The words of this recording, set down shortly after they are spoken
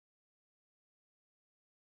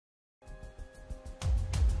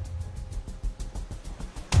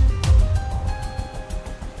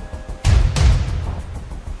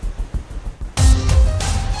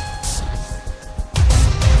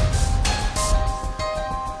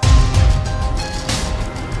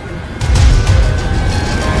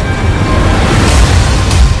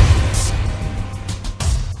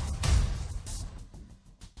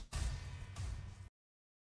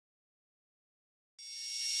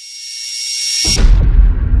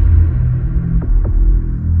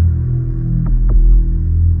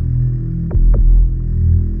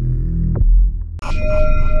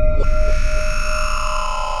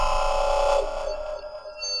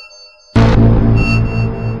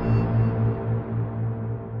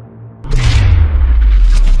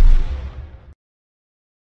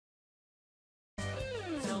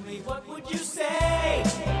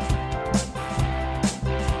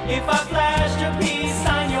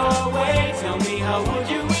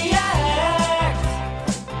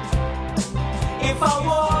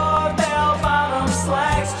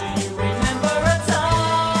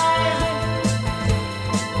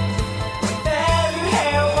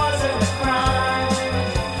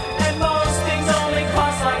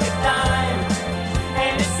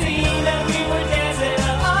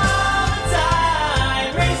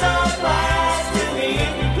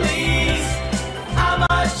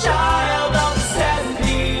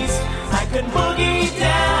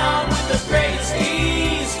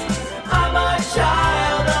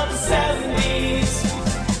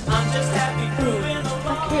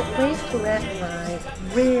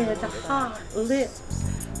hot lips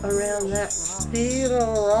around that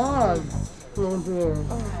steel rod. Oh, dear.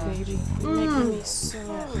 Oh, baby, you're making me so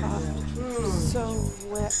hot, so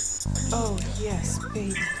wet. Oh, yes,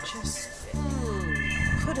 baby, just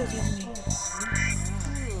put it in me.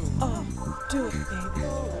 Oh, do it, baby.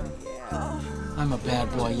 Oh. I'm a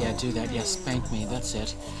bad boy, yeah, do that, yeah, spank me, that's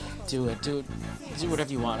it. Do it, do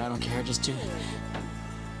whatever you want, I don't care, just do it.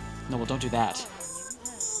 No, well, don't do that.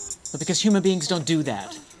 But because human beings don't do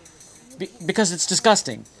that. Because it's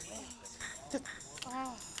disgusting.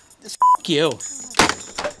 Just f*** you.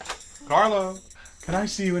 Carlo, can I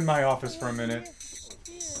see you in my office for a minute?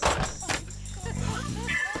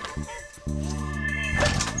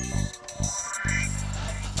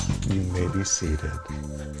 You may be seated.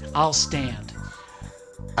 I'll stand.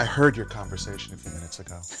 I heard your conversation a few minutes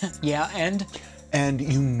ago. Yeah, and? And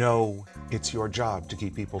you know it's your job to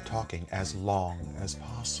keep people talking as long as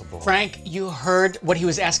possible. Frank, you heard what he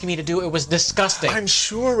was asking me to do. It was disgusting. I'm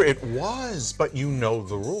sure it was, but you know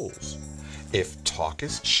the rules. If talk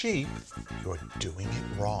is cheap, you're doing it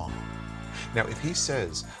wrong. Now, if he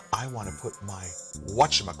says, I want to put my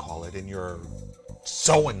whatchamacallit in your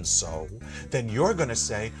so-and-so, then you're going to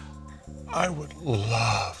say, I would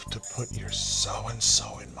love to put your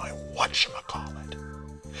so-and-so in my whatchamacallit.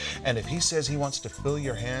 And if he says he wants to fill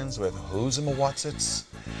your hands with who's-em-a-whatsits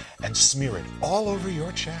and smear it all over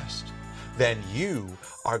your chest, then you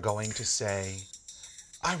are going to say,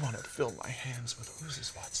 I want to fill my hands with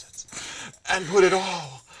who's-es-whatsits and put it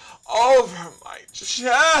all over my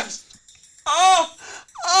chest. Oh!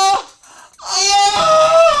 Oh!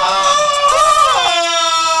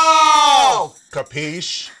 Oh!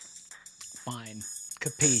 Capiche? Fine.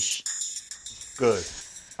 Capiche. Good.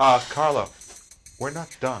 Carlo, we're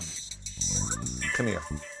not done. Come here.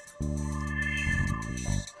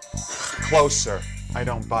 Closer. I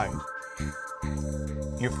don't bite.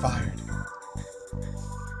 You're fired.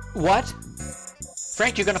 What?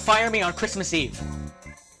 Frank, you're gonna fire me on Christmas Eve.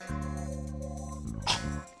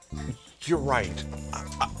 You're right.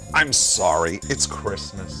 I'm sorry. It's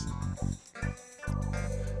Christmas.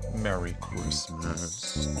 Merry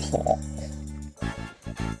Christmas. Oh.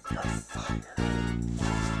 You're fired.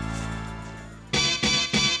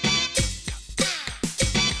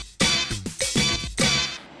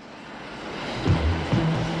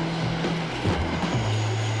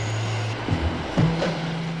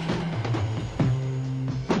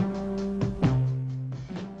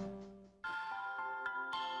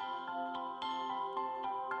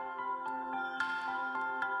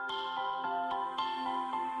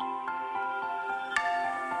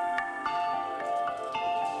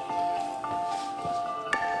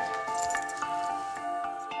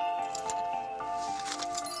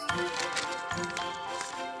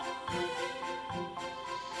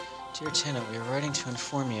 Dear tenant, we are writing to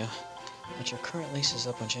inform you that your current lease is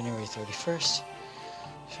up on January 31st.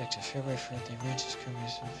 Effective February 1st, the rent is coming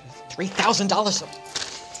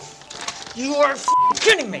 $3,000. You are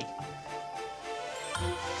kidding me!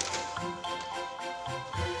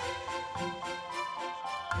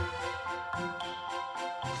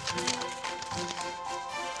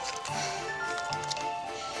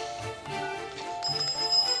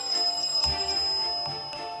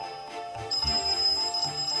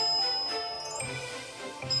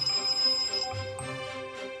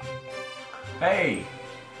 Hey,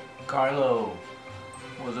 Carlo,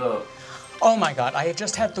 what's up? Oh my God, I have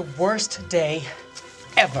just had the worst day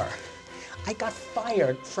ever. I got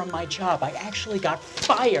fired from my job. I actually got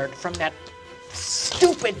fired from that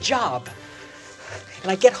stupid job.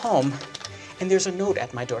 And I get home, and there's a note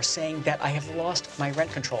at my door saying that I have lost my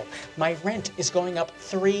rent control. My rent is going up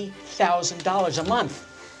 $3,000 a month.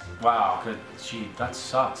 Wow, good. Gee, that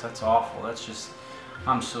sucks. That's awful. That's just,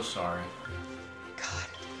 I'm so sorry. God,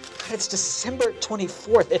 it's December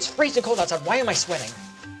 24th. It's freezing cold outside. Why am I sweating?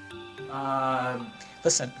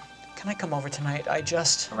 Listen, can I come over tonight?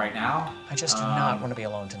 Right now? I just do not want to be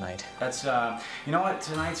alone tonight. That's, you know what?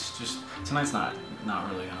 Tonight's not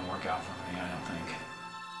really gonna work out for me, I don't think.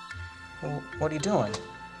 Well, what are you doing?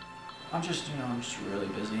 I'm just really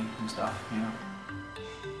busy and stuff, you know?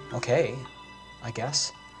 Okay, I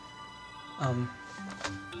guess. I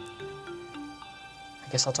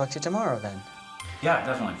guess I'll talk to you tomorrow then. Yeah,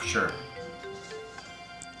 definitely, for sure.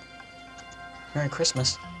 Merry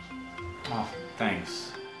Christmas. Oh,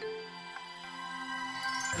 thanks.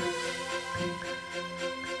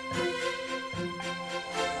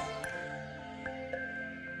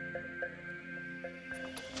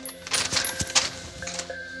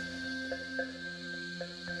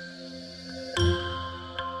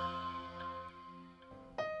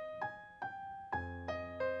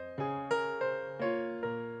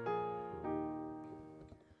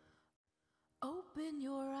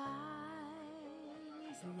 your eyes,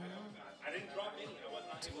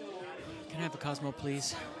 Can I have a Cosmo,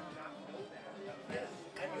 please?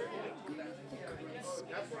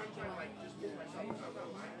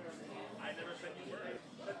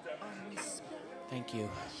 Thank you.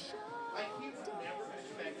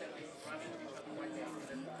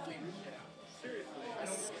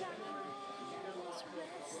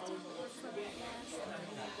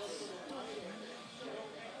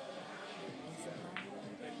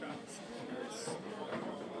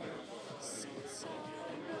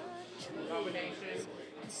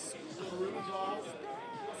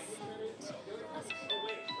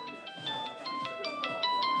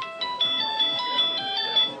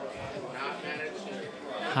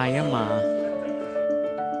 Hiya, Ma.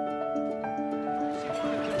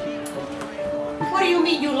 What do you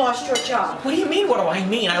mean you lost your job? What do you mean, what do I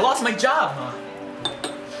mean? I lost my job, Ma.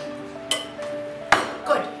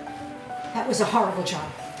 Good. That was a horrible job.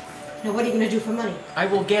 Now what are you going to do for money? I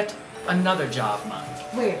will get another job, Ma.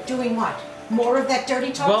 Where? Doing what? More of that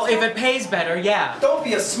dirty talk Well, if stuff? it pays better, yeah. Don't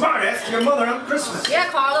be a smartass to your mother on Christmas. Yeah,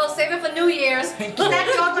 Carlo, save it for New Year's. Thank Look, you.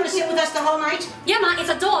 that dog going to sit with us the whole night? Yeah, Ma, it's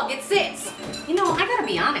a dog. It sits. You know, I gotta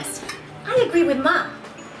be honest. I agree with Ma.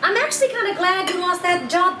 I'm actually kind of glad you lost that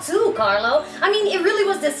job too, Carlo. I mean, it really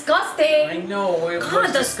was disgusting. I know. It God,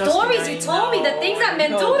 was the disgusting, stories I you told me, the know, things that I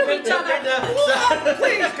men know. do to each other.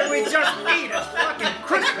 Please, can we just eat? It's fucking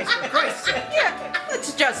Christmas, for Christ's sake. Yeah,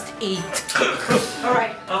 let's just eat. All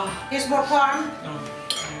right. Here's more parm.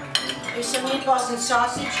 Here's some meatballs and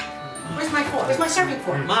sausage. Where's my fork? Where's my serving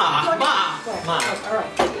fork? Ma, Go ahead. Ma, Go ahead. Ma. All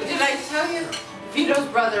right. Did I tell you? Vito's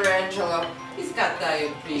brother Angelo, he's got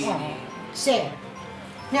diabetes. Sad.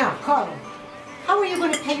 Now, Carlo, how are you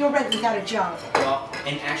going to pay your rent without a job? Well,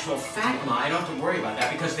 in actual fact, Ma, I don't have to worry about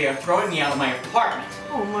that because they are throwing me out of my apartment.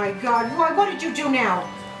 Oh my God! Why? What did you do now?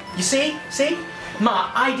 You see? See?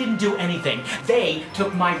 Ma, I didn't do anything. They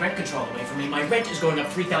took my rent control away from me. My rent is going up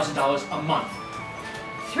 $3,000 a month.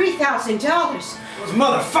 $3,000. Those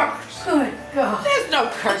motherfuckers. Good God. There's no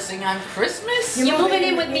cursing on Christmas. You're moving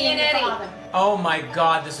in with me and Eddie. Father. Oh my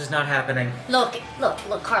God, this is not happening. Look,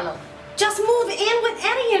 Carlo. Just move in with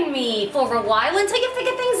Eddie and me for a while until you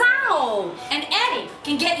figure things out. And Eddie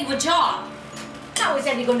can get you a job. How is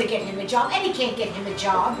Eddie going to get him a job? Eddie can't get him a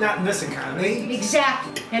job. Not in this economy.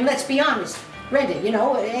 Exactly. And let's be honest, Brenda, you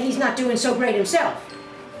know, Eddie's not doing so great himself.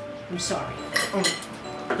 I'm sorry.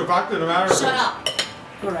 Go back to the marriage. Shut up.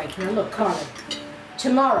 All right, now look, Carlo.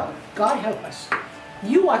 Tomorrow, God help us,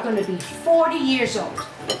 you are going to be 40 years old.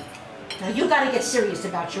 Now you got to get serious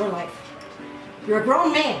about your life. You're a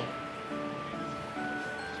grown man.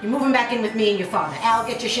 You're moving back in with me and your father. Al,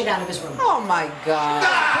 get your shit out of his room. Oh my God.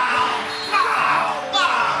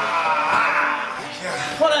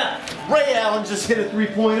 What up? Ray Allen just hit a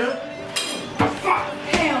three-pointer.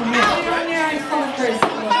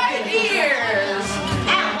 My ears.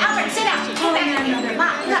 Al, Albert, sit down. Get back in here.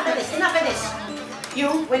 Mom, enough of this. Enough of this.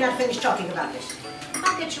 You, we're not finished talking about this.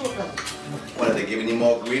 I'll get you a plate. What, are they giving you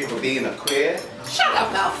more grief for being a queer? Shut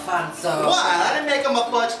up, Alfonso. What? I didn't make him a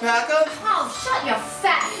fudge packer. Oh, shut your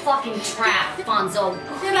fat fucking trap, Fonzo.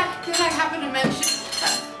 Did I happen to mention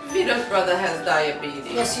Vito's brother has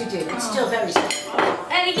diabetes? Yes, you did. It's still very sad.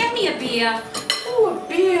 Eddie, get me a beer. Oh, a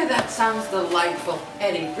beer. That sounds delightful.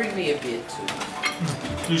 Eddie, bring me a beer too.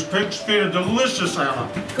 These pig's feet are delicious, Anna.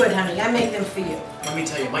 Good, honey. I make them for you. Let me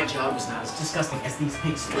tell you, my job is not as disgusting as these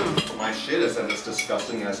pigs' feet. My shit isn't as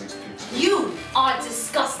disgusting as these pigs. You are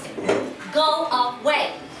disgusting. Go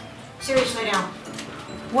away. Seriously now,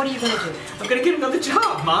 what are you going to do? I'm gonna get another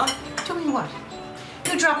job, Ma. Doing what?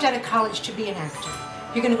 You dropped out of college to be an actor.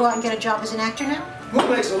 You're going to go out and get a job as an actor now? Who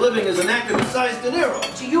makes a living as an actor besides De Niro?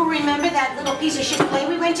 Do you remember that little piece of shit play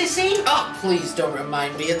we went to see? Oh, please don't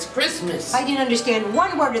remind me. It's Christmas. I didn't understand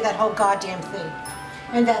one word of that whole goddamn thing.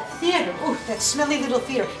 And that theater, ooh, that smelly little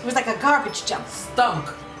theater, it was like a garbage dump. Stunk.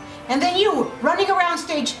 And then you, running around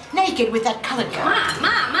stage naked with that colored guy.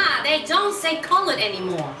 Ma, they don't say colored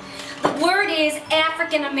anymore. The word is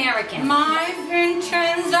African American. My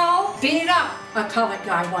Vincenzo beat up a colored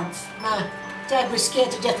guy once. Dad was scared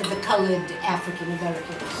to death of the colored African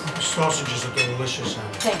Americans. Sausages are delicious,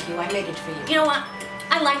 Anna. Thank you, I made it for you. You know what?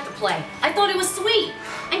 I liked the play. I thought it was sweet.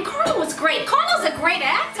 And Carlo was great. Carlo's a great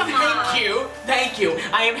actor, Ma. Thank you, thank you.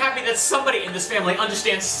 I am happy that somebody in this family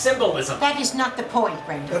understands symbolism. That is not the point,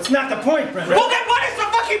 Brenda. That's not the point, Brenda. Well, then what is the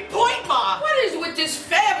fucking point, Ma? What is with this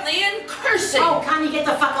family and cursing? Oh, Connie, get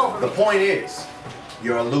the fuck over The it. point is,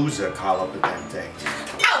 you're a loser, Carlo Pedente.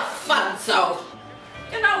 Alfonso!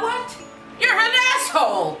 You know what? You're an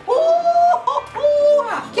asshole!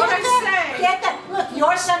 Get that? Get that? Look,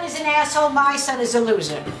 your son is an asshole, my son is a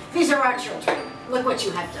loser. These are our children. Look what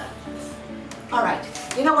you have done. All right,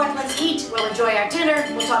 you know what? Let's eat. We'll enjoy our dinner.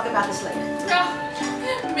 We'll talk about this later.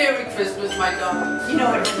 Merry Christmas, my darling. You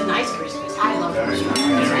know, it was a nice Christmas. I love Christmas.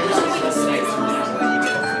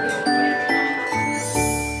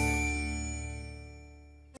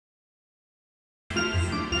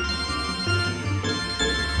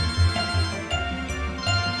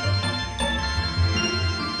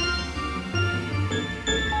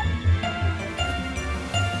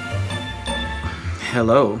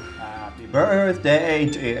 Hello. Happy birthday,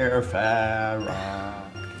 dear Farrah.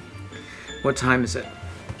 What time is it?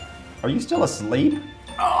 Are you still asleep?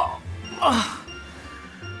 I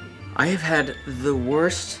have had the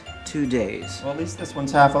worst 2 days. Well, at least this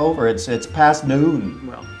one's half over. It's past noon.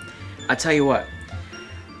 Well, I tell you what.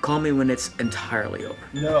 Call me when it's entirely over.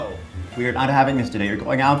 No. We are not having this today. You're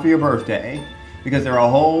going out for your birthday because there are a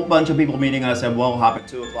whole bunch of people meeting us at Woe Hop at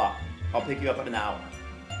 2 o'clock. I'll pick you up in an hour.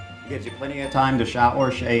 It gives you plenty of time to shower,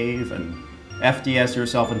 shave, and FDS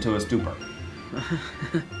yourself into a stupor.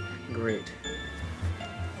 Great.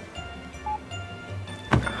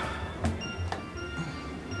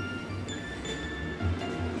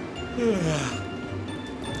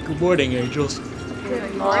 Good morning, angels.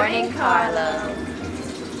 Good morning, Carlo.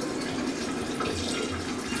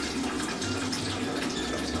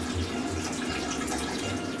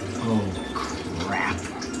 Oh, crap.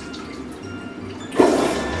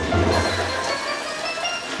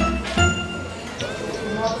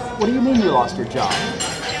 What do you mean you lost your job?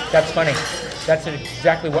 That's funny. That's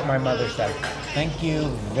exactly what my mother said. Thank you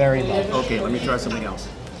very much. Okay, let me try something else.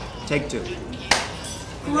 Take 2.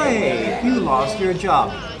 Great, you lost your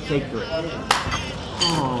job. Take 3.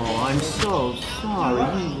 Oh, I'm so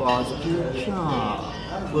sorry you lost your job.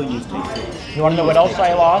 We'll use take 2. You want to know what else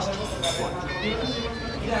I lost?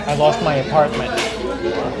 I lost my apartment.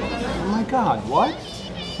 Oh my God, what?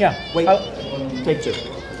 Yeah. Wait, take 2.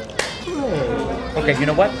 Great. Okay, you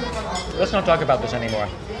know what? Let's not talk about this anymore.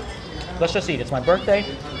 Let's just eat. It's my birthday.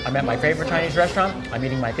 I'm at my favorite Chinese restaurant. I'm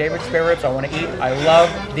eating my favorite spare ribs. I want to eat. I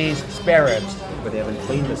love these spare ribs. But they haven't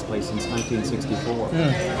cleaned this place since 1964.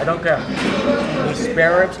 I don't care. These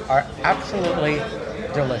spare ribs are absolutely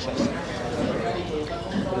delicious.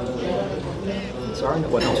 Sorry, no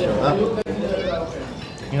one else showed up.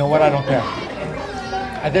 You know what? I don't care.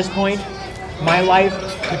 At this point, my life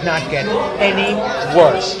could not get any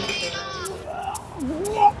worse.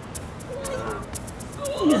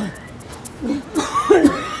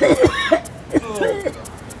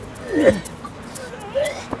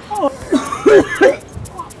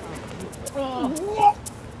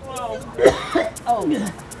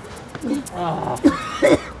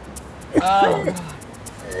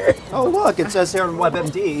 Oh, look, it says here on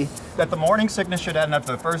WebMD that the morning sickness should end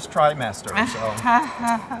after the first trimester, so...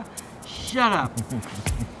 Shut up.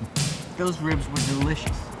 Those ribs were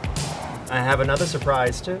delicious. I have another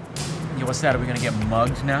surprise, too. Yeah, what's that? Are we going to get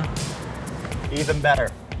mugged now? Even better.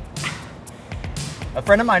 A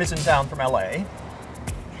friend of mine is in town from LA,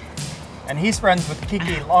 and he's friends with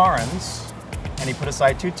Kiki Lawrence, and he put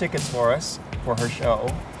aside 2 tickets for us for her show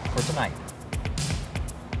for tonight.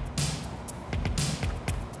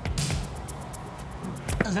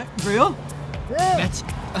 Is that real? Yeah.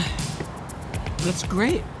 That's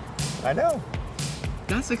great. I know.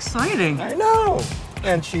 That's exciting. I know.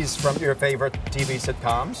 And she's from your favorite TV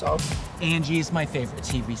sitcom, so... Angie is my favorite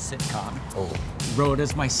TV sitcom. Oh.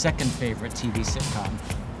 Rhoda's my second favorite TV sitcom.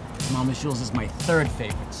 Mama Jules is my third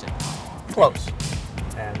favorite sitcom. Close.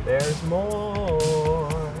 And there's more.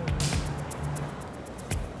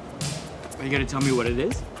 Are you going to tell me what it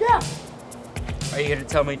is? Yeah. Are you going to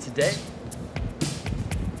tell me today?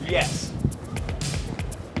 Yes.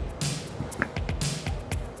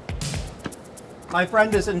 My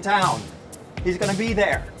friend is in town. He's gonna be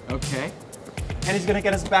there. Okay. And he's gonna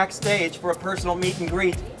get us backstage for a personal meet and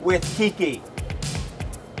greet with Kiki.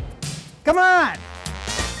 Come on!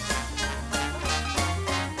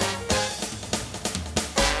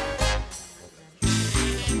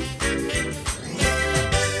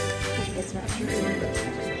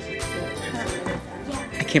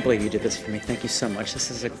 I can't believe you did this for me. Thank you so much.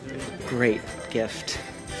 This is a great gift.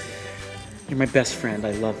 You're my best friend.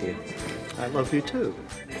 I love you. I love you too.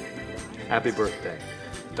 Happy birthday,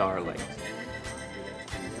 darling.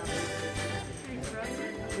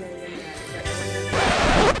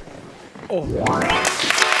 Oh.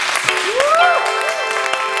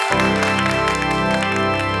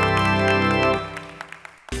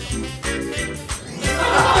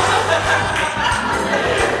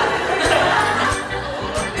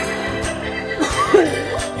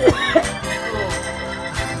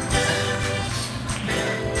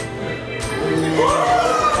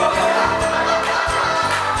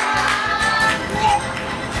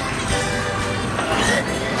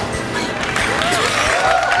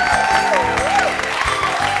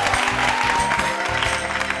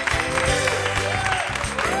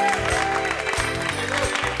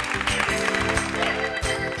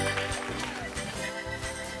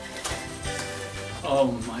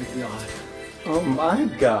 Oh my God. Oh my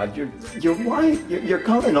God, you're White. You're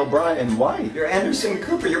Conan O'Brien White. You're Anderson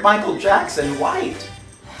Cooper. You're Michael Jackson White.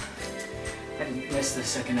 I didn't miss the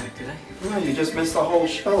second act, did I? No, you just missed the whole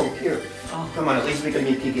show. Here, come on. At least we can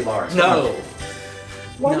meet Kiki Lawrence. No.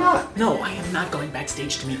 Why not? No, I am not going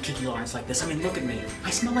backstage to meet Kiki Lawrence like this. I mean, look at me. I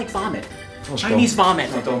smell like vomit. Oh, Chinese vomit.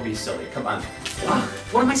 No, don't be silly. Come on.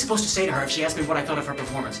 What am I supposed to say to her if she asks me what I thought of her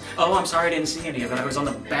performance? Oh, I'm sorry I didn't see any of it. I was on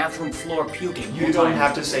the bathroom floor puking. You don't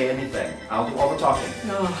have to say anything. I'll do all the talking.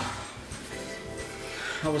 No.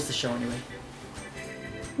 How was the show anyway?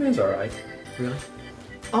 It was all right. Really?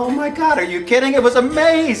 Oh my God, are you kidding? It was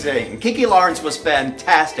amazing. Kiki Lawrence was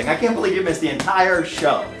fantastic. I can't believe you missed the entire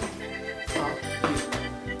show.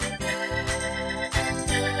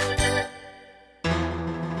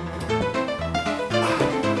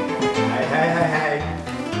 Hey.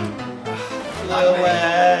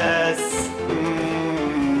 Lois.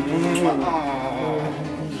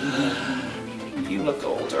 You look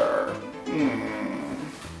older.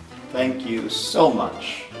 Thank you so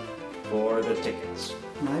much for the tickets.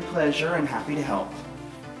 My pleasure and happy to help.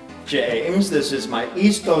 James, this is my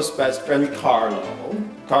East Coast best friend, Carlo.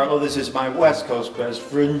 Carlo, this is my West Coast best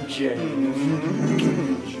friend, James.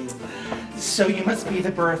 So you must be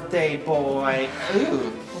the birthday boy.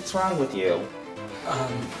 Ooh, what's wrong with you?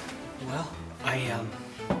 Well,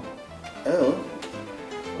 Oh.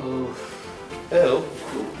 Oh. Oh.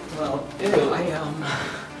 Well, Ew.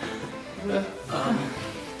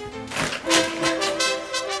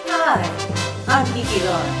 Hi, I'm Kiki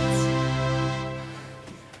Lawrence.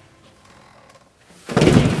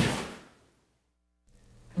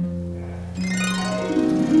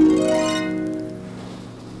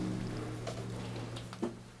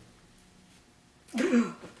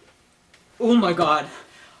 Oh my God.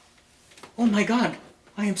 Oh my God.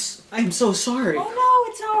 I am so sorry. Oh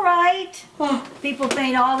no, it's all right. People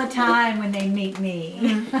faint all the time when they meet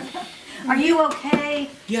me. Are you okay?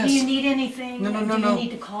 Yes. Do you need anything? No. Do you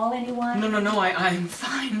need to call anyone? No, I'm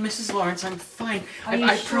fine, Mrs. Lawrence, I'm fine. Are you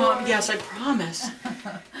sure? Yes, I promise.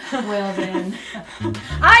 Well then,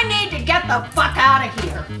 I need to get the fuck out of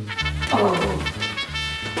here. Oh,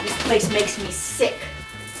 this place makes me sick.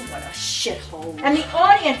 What a shithole. And the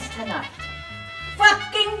audience tonight.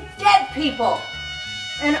 Fucking dead people.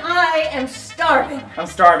 And I am starving. I'm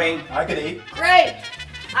starving. I could eat. Great.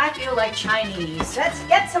 I feel like Chinese. Let's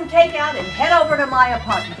get some takeout and head over to my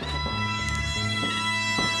apartment.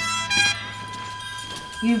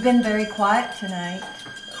 You've been very quiet tonight.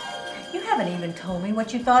 You haven't even told me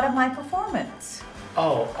what you thought of my performance.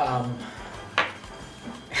 Oh,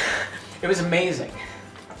 it was amazing.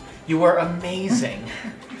 You were amazing.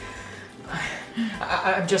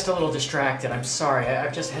 I'm just a little distracted. I'm sorry.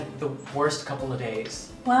 I've just had the worst couple of days.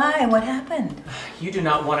 Why? What happened? You do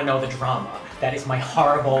not want to know the drama. That is my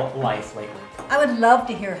horrible life lately. I would love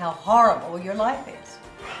to hear how horrible your life is.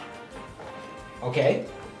 Okay.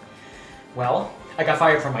 Well, I got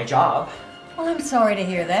fired from my job. Well, I'm sorry to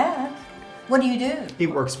hear that. What do you do? He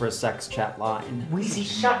works for a sex chat line. Weezy,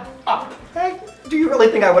 shut up. Hey, do you really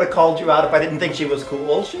think I would have called you out if I didn't think she was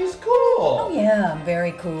cool? She's cool. Oh yeah, I'm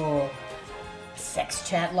very cool. Sex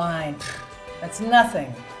chat line. That's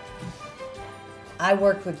nothing. I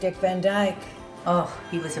worked with Dick Van Dyke. Oh,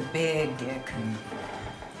 he was a big dick.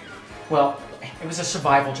 Well, it was a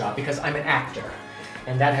survival job because I'm an actor.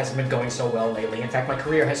 And that hasn't been going so well lately. In fact, my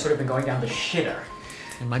career has sort of been going down the shitter.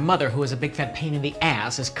 And my mother, who is a big fat pain in the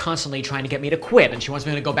ass, is constantly trying to get me to quit. And she wants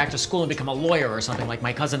me to go back to school and become a lawyer or something like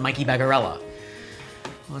my cousin Mikey Bagarella.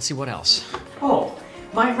 Well, let's see what else. Oh,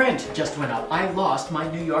 my rent just went up. I lost my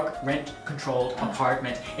New York rent-controlled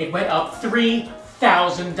apartment. It went up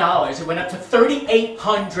 $3,000. It went up to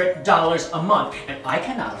 $3,800 a month. And I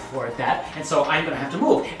cannot afford that. And so I'm gonna have to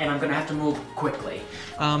move. And I'm gonna have to move quickly.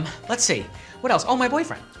 Let's see. What else? Oh, my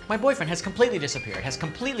boyfriend. My boyfriend has completely disappeared, has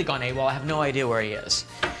completely gone AWOL. I have no idea where he is.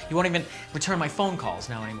 He won't even return my phone calls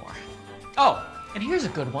now anymore. Oh, and here's a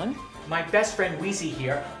good one. My best friend Weezy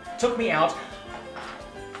here took me out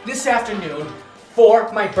this afternoon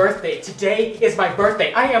for my birthday. Today is my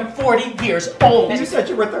birthday. I am 40 years old. You said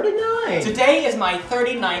you were 39. Today is my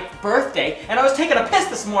 39th birthday, and I was taking a piss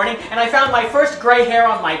this morning, and I found my first gray hair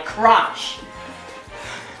on my crotch.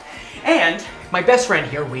 And my best friend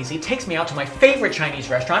here, Weezy, takes me out to my favorite Chinese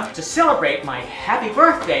restaurant to celebrate my happy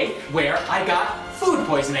birthday, where I got food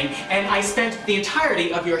poisoning, and I spent the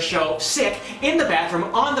entirety of your show sick, in the bathroom,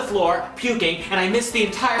 on the floor, puking, and I missed the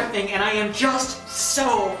entire thing, and I am just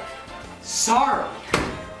so sorry.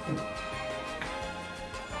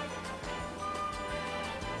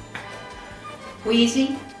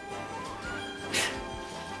 Wheezy?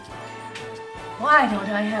 Why don't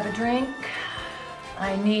I have a drink?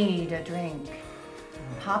 I need a drink.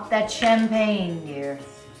 Pop that champagne, dear.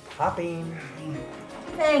 Popping.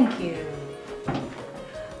 Thank you.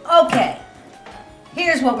 Okay,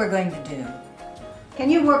 here's what we're going to do. Can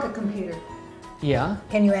you work a computer? Yeah?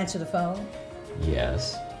 Can you answer the phone?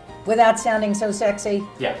 Yes. Without sounding so sexy?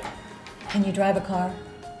 Yeah. Can you drive a car?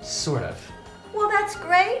 Sort of. Well, that's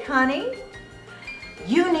great, honey.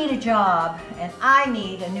 You need a job, and I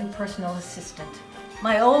need a new personal assistant.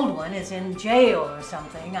 My old one is in jail or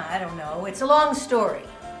something, I don't know. It's a long story.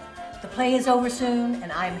 The play is over soon,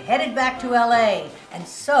 and I'm headed back to LA, and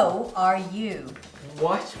so are you.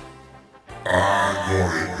 What? I'm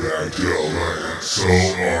going back to LA, so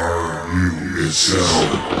are you, itself.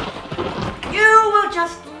 You will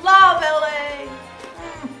just love LA.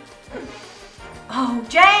 Oh,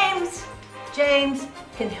 James! James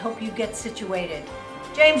can help you get situated.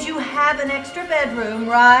 James, you have an extra bedroom,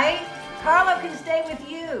 right? Carlo can stay with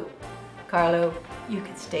you. Carlo, you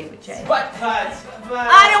can stay with James. But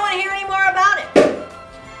I don't want to hear any more about it.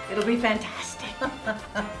 It'll be fantastic.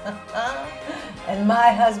 And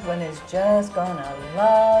my husband is just gonna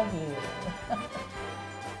love you.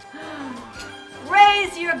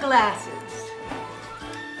 Raise your glasses.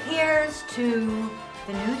 Here's to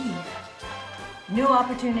the new year, new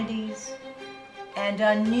opportunities, and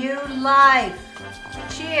a new life.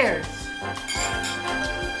 Cheers.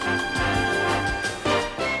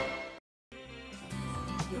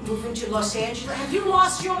 You're moving to Los Angeles? Have you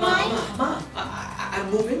lost your mind? Mom, I'm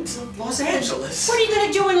moving to Los Angeles. What are you going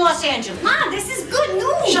to do in Los Angeles? Ma, this is good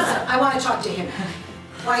news. Shut up. I want to talk to him.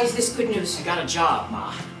 Why is this good news? I got a job,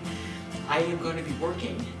 Ma. I am going to be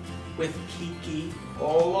working with Kiki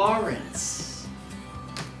Lawrence.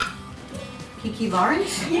 Kiki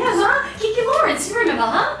Lawrence? Yeah, Ma, Kiki Lawrence, you remember,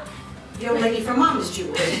 huh? The old lady from Mama's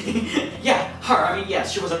Jewelry. Yeah, her. I mean,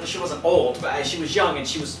 yes, she wasn't old, but she was young and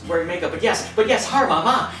she was wearing makeup. But yes, her,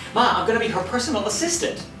 Ma, I'm gonna be her personal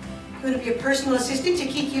assistant. You're going to be a personal assistant to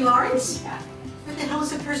Kiki Lawrence? Yeah. What the hell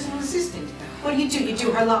is a personal assistant? What do? You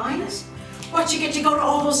do her lines? What, you get to go to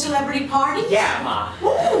all those celebrity parties? Yeah, Ma.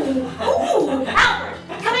 Ooh, Albert,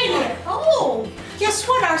 come in here. Oh, guess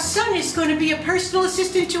what? Our son is going to be a personal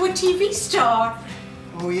assistant to a TV star.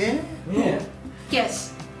 Oh, yeah? Yeah.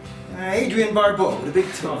 Yes. Adrian Barbeau with a big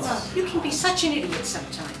tooth. Well, you can be such an idiot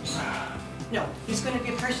sometimes. No, he's going to be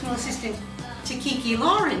a personal assistant to Kiki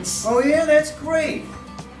Lawrence. Oh, yeah? That's great.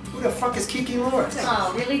 Who the fuck is Kiki Lawrence?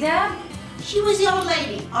 Oh, really, Dad? She was the old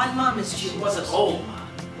lady on Mama's Jewelry. She wasn't old, Ma.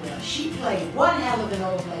 Well, she played one hell of an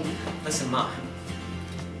old lady. Listen, Ma.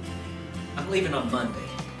 I'm leaving on Monday.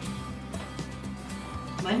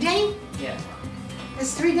 Monday? Yeah.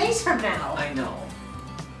 That's 3 days from now. I know.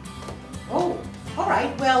 Oh, all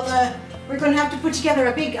right. Well, we're going to have to put together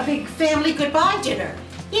a big family goodbye dinner.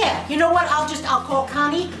 Yeah, you know what? I'll call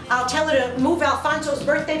Connie. I'll tell her to move Alfonso's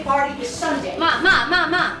birthday party to Sunday. Ma,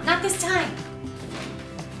 not this time.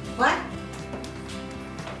 What?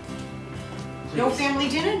 Please. No family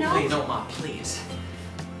dinner? No? Please, no, Ma, please.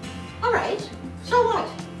 All right. So what?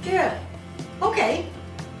 Yeah. Okay.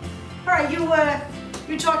 All right,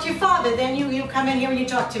 you talk to your father, then you come in here and you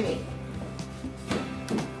talk to me.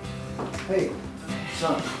 Hey,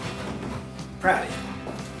 son. Proud of you.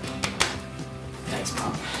 Thanks,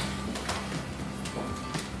 Mom.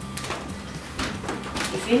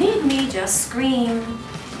 If you need me, just scream.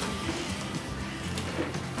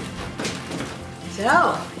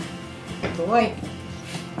 So, boy,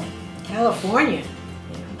 California.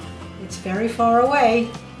 It's very far away.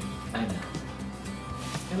 I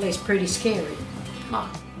know. LA's pretty scary. Ma,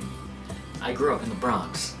 I grew up in the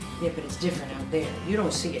Bronx. Yeah, but it's different out there. You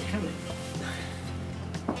don't see it coming.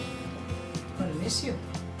 I'm gonna miss you.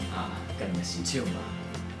 Gonna miss you too, Ma.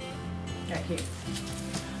 Right here.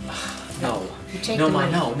 No. You take no, the Ma,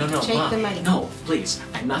 money. no, Take Ma. the money. No, please.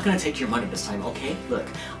 I'm not gonna take your money this time, okay? Look,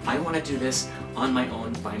 I wanna do this on my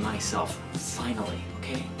own by myself. Finally,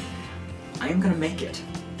 okay? I am gonna make it.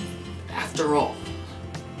 After all.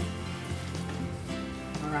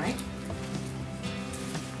 All right.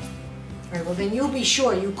 All right, well then you'll be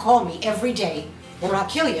sure you call me every day or I'll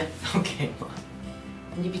kill you. Okay, Ma.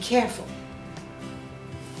 And you be careful.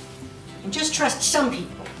 And just trust some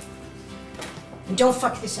people. And don't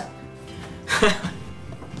fuck this up.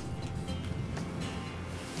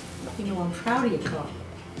 You know, I'm proud of you, Carl.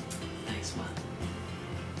 Thanks, Ma.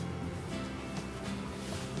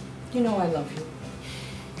 You know I love you.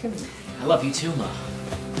 Come here. I love you too, Ma.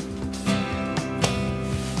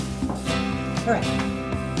 All right.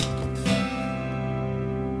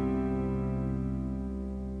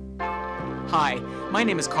 Hi, my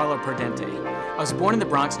name is Carlo Perdente. I was born in the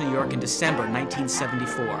Bronx, New York in December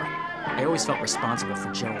 1974. I always felt responsible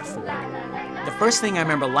for Gerald Ford. The first thing I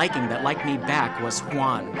remember liking that liked me back was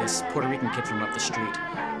Juan, this Puerto Rican kid from up the street.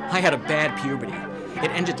 I had a bad puberty.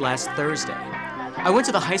 It ended last Thursday. I went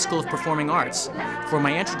to the High School of Performing Arts. For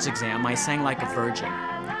my entrance exam, I sang like a virgin.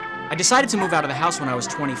 I decided to move out of the house when I was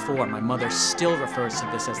 24. My mother still refers to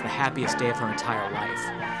this as the happiest day of her entire life.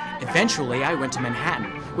 Eventually, I went to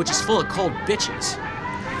Manhattan, which is full of cold bitches.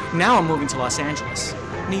 Now I'm moving to Los Angeles.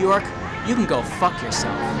 New York, you can go fuck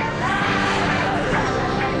yourself.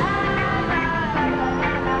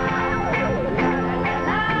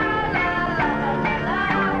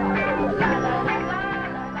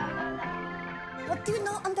 What do you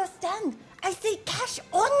not understand? I say cash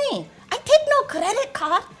only. I take no credit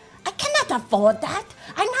card. I cannot afford that.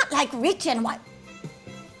 I'm not like rich and what.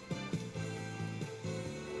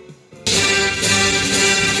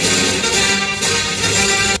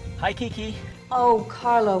 Hi, Kiki. Oh,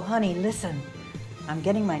 Carlo, honey, listen. I'm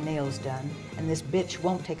getting my nails done, and this bitch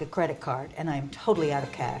won't take a credit card, and I'm totally out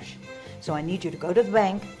of cash. So I need you to go to the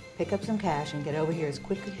bank, pick up some cash, and get over here as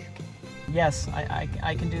quickly as you can. Yes,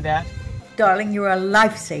 I can do that. Darling, you're a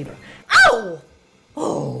lifesaver. Ow!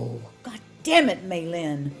 Oh, God damn it,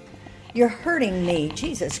 Maylin. You're hurting me.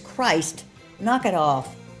 Jesus Christ. Knock it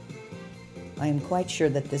off. I am quite sure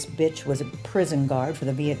that this bitch was a prison guard for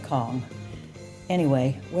the Viet Cong.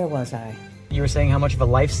 Anyway, where was I? You were saying how much of a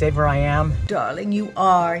lifesaver I am? Darling, you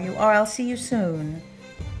are. You are. I'll see you soon.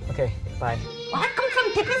 Okay, bye. Why come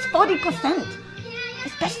some tip is 40%?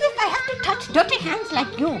 Especially if I have to touch dirty hands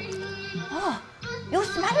like you. Oh, you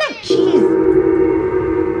smell like cheese.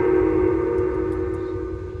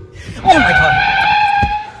 Oh my god!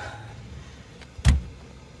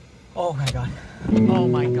 Oh my god. Oh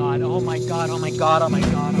my god. Oh my god. Oh my god. Oh my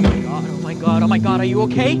god. Oh my god. Oh my god. Oh my god. Are you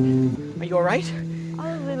okay? Are you alright?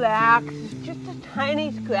 Oh, relax. It's just a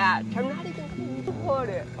tiny scratch. I'm not even going to report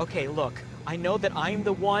it. Okay, look. I know that I'm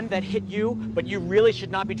the one that hit you, but you really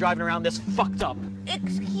should not be driving around this fucked up.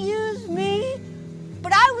 Excuse me?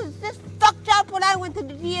 But I was this fucked up when I went to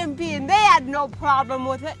the DMV and they had no problem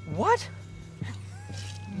with it. What?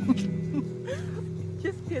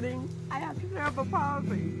 Just kidding. I have cerebral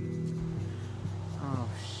palsy. Oh,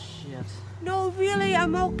 shit. No, really,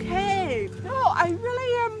 I'm okay. No, I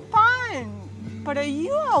really am fine. But are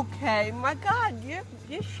you okay? My God,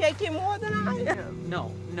 you're shaking more than I am.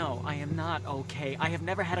 No, I am not okay. I have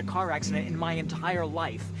never had a car accident in my entire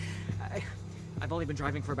life. I've only been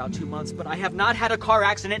driving for about 2 months, but I have not had a car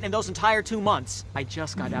accident in those entire 2 months. I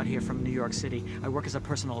just got out here from New York City. I work as a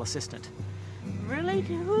personal assistant. Really?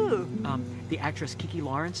 To who? The actress Kiki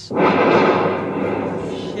Lawrence.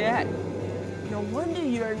 Shit. No wonder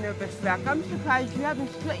you're a nervous wreck. I'm surprised you haven't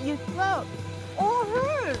slit your throat. Or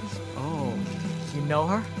hers. Oh, you know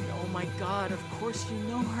her? Oh my god, of course you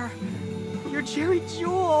know her. You're Jerry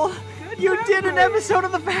Jewell. You did an episode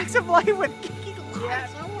of The Facts of Life with Kiki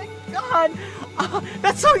Lawrence. Oh my god.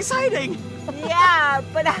 That's so exciting. Yeah,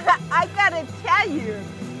 but I gotta tell you,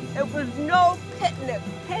 it was no picnic.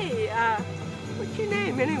 Hey, what's your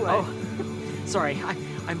name anyway? Oh, sorry,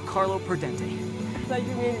 I'm Carlo Perdente.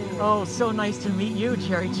 Pleasure meeting you. Oh, so nice to meet you,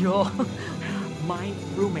 Jerry Jewell. My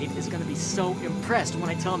roommate is gonna be so impressed when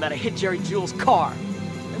I tell him that I hit Jerry Jewell's car.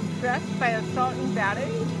 Impressed by assault and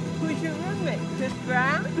battery? Who's your roommate? Chris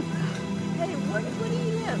Brown? Hey, where do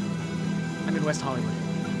you live? I'm in West Hollywood.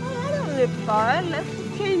 Oh, I don't live far. Let's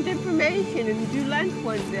exchange information and do lunch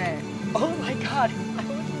one day. Oh my god, I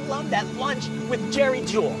would love that lunch with Jerry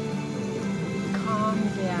Jewell. Calm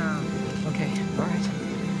down. Okay, all right.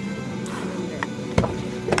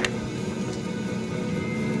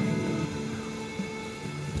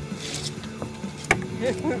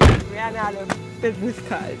 Ran out of business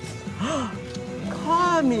cards.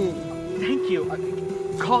 Call me. Thank you.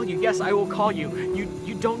 Call you. Yes, I will call you.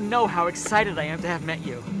 You don't know how excited I am to have met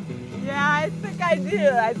you. Yeah, I think I do.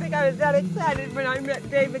 I think I was that excited when I met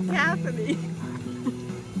David Cassidy.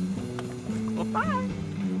 Well, bye.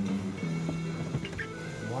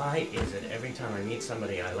 Why is it every time I meet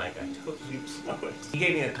somebody I like, I totally blow it? He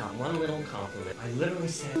gave me one little compliment. I literally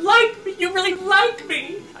said, "Like me? You really like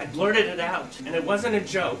me?" I blurted it out, and it wasn't a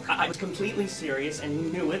joke. I was completely serious, and he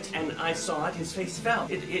knew it, and I saw it. His face fell.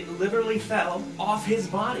 It literally fell off his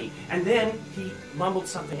body. And then he mumbled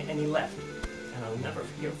something, and he left. And I'll never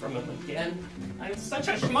hear from him again. I'm such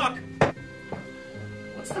a schmuck.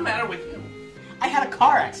 What's the matter with you? I had a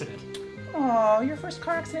car accident. Oh, your first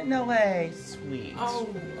car accident in L.A. Sweet.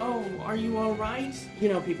 Oh, are you all right? You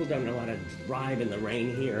know, people don't know how to drive in the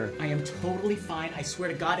rain here. I am totally fine. I swear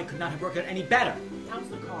to God, it could not have worked out any better. How's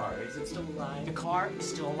the car? Is it still alive? The car is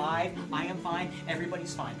still alive. I am fine.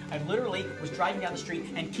 Everybody's fine. I literally was driving down the street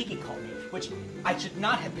and Kiki called me, which I should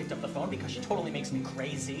not have picked up the phone because she totally makes me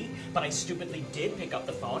crazy, but I stupidly did pick up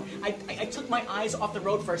the phone. I took my eyes off the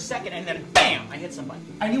road for a second and then BAM! I hit somebody.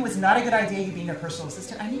 I knew it was not a good idea you being her personal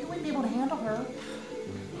assistant. I knew you wouldn't be able to handle her.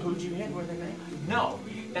 Who'd you hit? Were they me? No.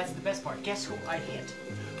 That's the best part. Guess who I hit?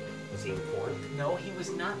 Was he in porn? No, he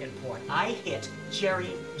was not in porn. I hit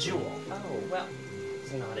Jerry Jewell. Oh, well,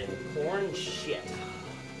 he's not in porn. Shit.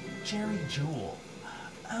 Jerry Jewell.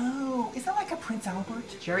 Oh, is that like a Prince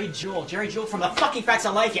Albert? Jerry Jewell from the fucking Facts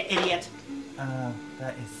of Life, you idiot!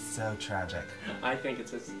 That is so tragic. I think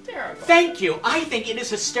it's hysterical. Thank you! I think it is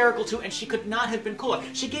hysterical too, and she could not have been cooler.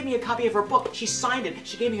 She gave me a copy of her book, she signed it,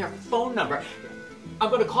 she gave me her phone number. I'm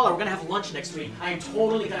gonna call her, we're gonna have lunch next week. I am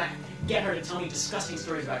totally gonna get her to tell me disgusting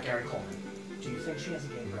stories about Gary Coleman. Do you think she has a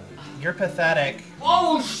gay brother? You're pathetic.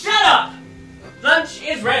 Oh, shut up! Lunch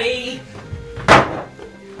is ready!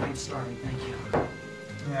 I'm starving, thank you.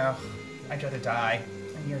 No, I'd rather die.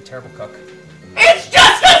 And you're a terrible cook. It's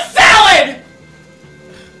just a salad!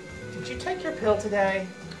 Did you take your pill today?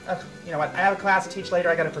 You know what, I have a class to teach later,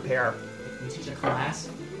 I gotta prepare. You teach a class?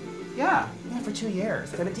 Yeah, for 2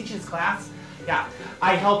 years. I've been teaching this class. Yeah,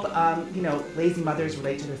 I help, you know, lazy mothers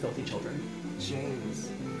relate to their filthy children.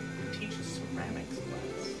 James, you teach a ceramics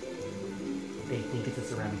class. They think it's a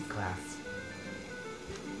ceramics class.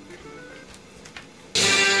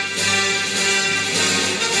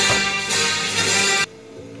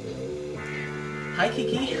 Hi,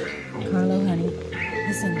 Kiki. Carlo, honey,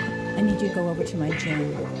 listen, I need you to go over to my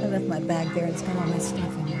gym. I left my bag there and it's got all my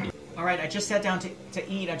stuff in it. All right, I just sat down to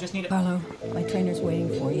eat. I just need to... Carlo, my trainer's waiting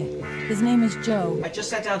for you. His name is Joe. I just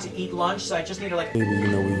sat down to eat lunch, so I just need to like... Baby, you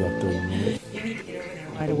know we got 30 minutes. You need to get over there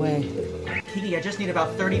Right away. Kiki, I just need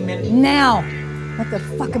about 30 minutes. Now! What the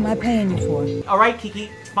fuck am I paying you for? All right, Kiki,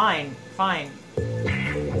 fine. Thank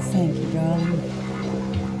you, darling.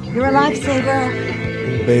 You're a lifesaver.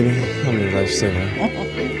 Baby, I'm your lifesaver.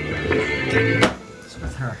 What's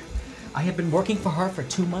with her? I have been working for her for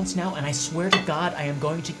 2 months now, and I swear to God, I am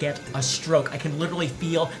going to get a stroke. I can literally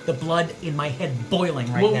feel the blood in my head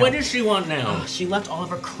boiling right now. What does she want now? She left all of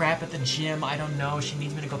her crap at the gym. I don't know. She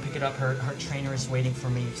needs me to go pick it up. Her trainer is waiting for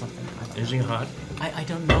me or something. Is he hot? I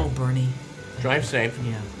don't know, Bernie. Drive safe.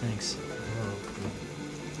 Yeah, thanks.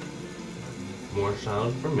 More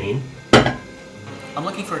salad for me. I'm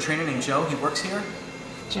looking for a trainer named Joe. He works here.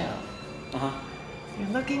 Joe. Uh-huh. You're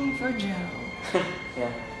looking for Joe.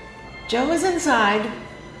 Yeah. Joe is inside,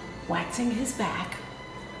 waxing his back.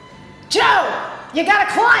 Joe! You got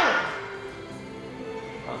a client!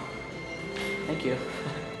 Oh. Thank you.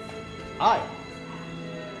 Hi.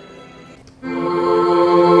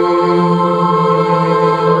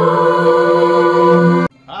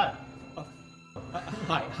 Hi.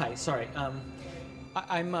 Hi. Sorry.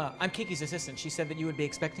 I'm Kiki's assistant. She said that you would be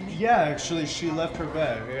expecting me. Yeah, actually, she left her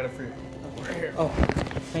bag. I got it for you. Right here. Oh,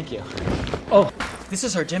 thank you. Oh, this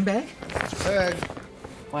is her gym bag? Bag.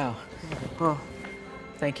 Wow. Well,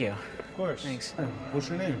 thank you. Of course. Thanks. What's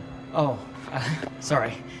your name? Oh,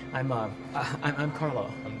 sorry. I'm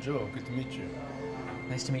Carlo. I'm Joe. Good to meet you.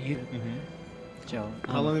 Nice to meet you. Mm-hmm. Joe.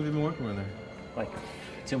 How long have you been working with her? Like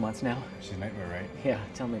 2 months now. She's a nightmare, right? Yeah,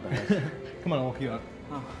 tell me about it. Come on, I'll walk you up.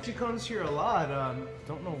 Oh. She comes here a lot.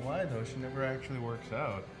 Don't know why though. She never actually works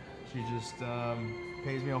out. She just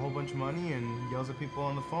pays me a whole bunch of money and yells at people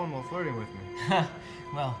on the phone while flirting with me.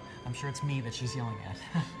 Well, I'm sure it's me that she's yelling at.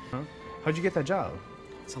 Huh? How'd you get that job?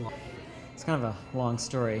 It's kind of a long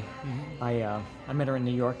story. Mm-hmm. I met her in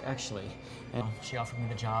New York actually, and she offered me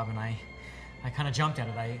the job, and I kind of jumped at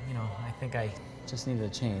it. I think I just needed a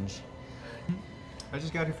change. I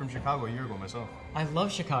just got here from Chicago a year ago myself. I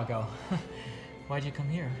love Chicago. Why'd you come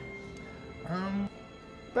here?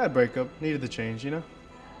 Bad breakup. Needed the change, you know?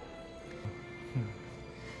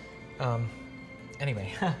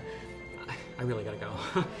 Anyway, I really gotta go.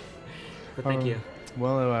 But thank you.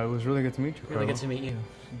 Well, it was really good to meet you, Carlo. Really good to meet you.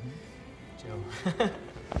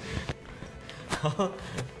 Mm-hmm. Joe.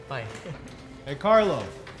 Bye. Hey, Carlo.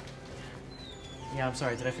 Yeah, I'm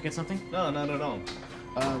sorry. Did I forget something? No, not at all.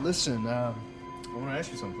 Listen, I want to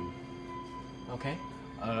ask you something. Okay.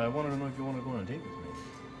 I wanted to know if you want to go on a date with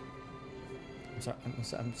me.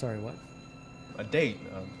 I'm sorry, what? A date.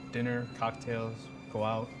 Dinner, cocktails, go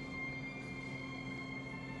out.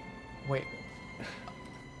 Wait.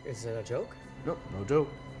 Is it a joke? Nope, no joke.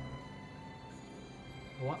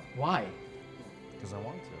 Why? Because I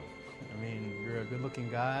want to. I mean, you're a good-looking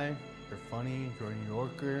guy, you're funny, you're a New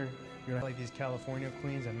Yorker, you're not like these California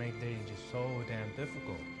queens that make dating just so damn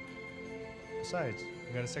difficult. Besides,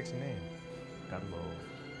 you got a sexy name. Carlo.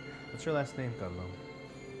 What's your last name, Carlo?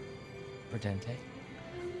 Perdente.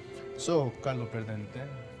 So, Carlo Perdente,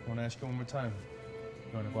 I want to ask you one more time.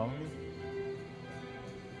 You want to go out with me?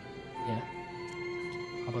 Yeah.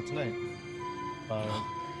 How about tonight?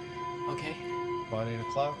 Okay. About 8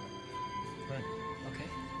 o'clock? Right. Okay.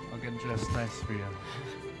 I'll get dressed nice for you.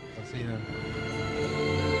 I'll see you then.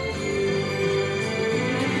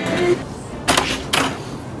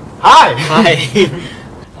 Hi! Hi!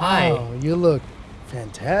 Hi. Oh, you look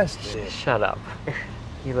fantastic. Shut up.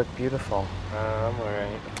 You look beautiful. I'm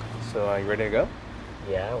alright. So, are you ready to go?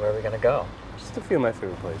 Yeah, where are we gonna go? Just a few of my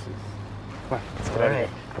favorite places. Come on, let's get out of here.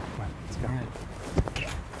 Come on, let's go.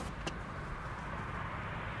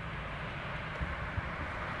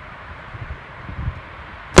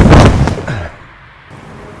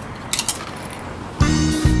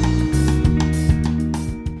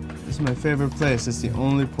 This is my favorite place. It's the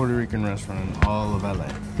only Puerto Rican restaurant in all of LA.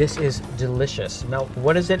 This is delicious. Now,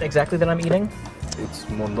 what is it exactly that I'm eating? It's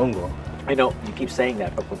mondongo. I know, you keep saying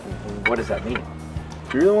that, but what does that mean?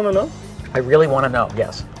 You really want to know? I really want to know,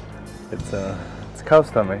 yes. It's cow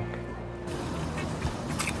stomach.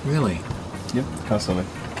 Really? Yep, cow stomach.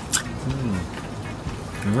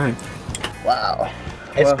 All right. Wow.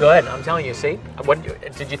 It's good, I'm telling you, see?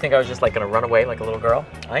 Did you think I was just like gonna run away like a little girl?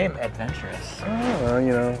 I am adventurous. Oh,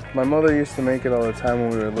 you know, my mother used to make it all the time when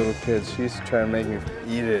we were little kids. She used to try to make me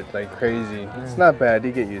eat it like crazy. It's not bad,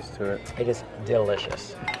 you get used to it. It is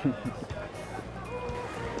delicious.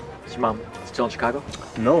 Is your mom still in Chicago?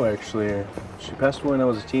 No, actually. She passed away when I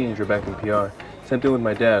was a teenager back in PR. Same thing with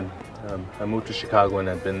my dad. I moved to Chicago and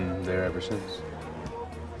I've been there ever since.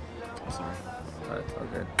 I'm sorry. It's all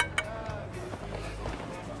good.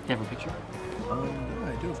 You have a picture? Yeah,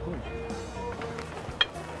 I do, of course.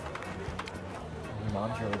 Your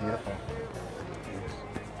mom's really beautiful.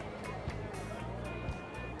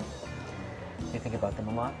 You think about them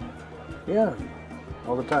a lot? Yeah,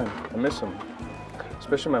 all the time. I miss them.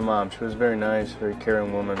 Especially my mom. She was a very nice, very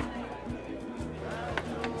caring woman. You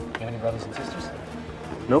have any brothers and sisters?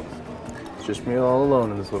 Nope. It's just me all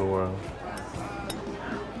alone in this little world.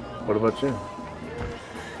 What about you?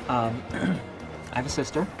 I have a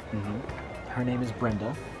sister. Her name is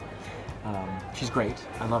Brenda. She's great.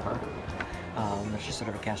 I love her. She's sort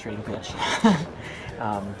of a castrating bitch.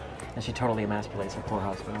 And she totally emasculates her poor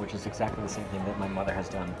husband, which is exactly the same thing that my mother has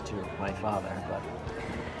done to my father. But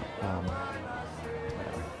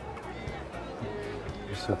whatever.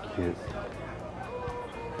 You're so cute.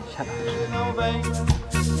 Shut up. Não vem,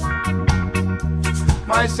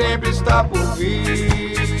 mas sempre está por vir.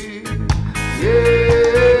 E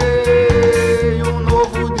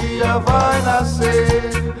novo dia vai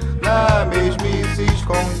nascer na mesmice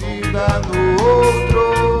escondida no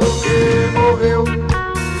outro que morreu,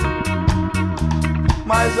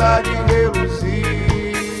 mas há de reluzir.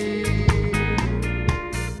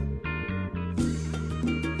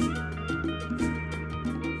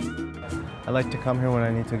 I like to come here when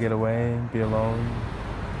I need to get away, be alone,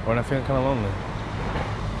 or when I'm feeling kind of lonely.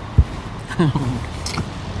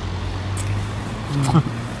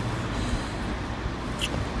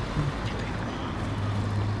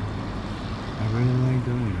 I really like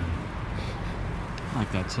doing that. I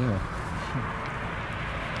like that too.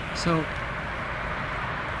 So,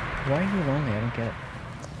 why are you lonely? I don't get it.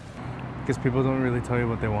 Because people don't really tell you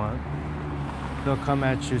what they want. They'll come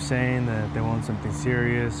at you saying that they want something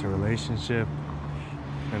serious, a relationship.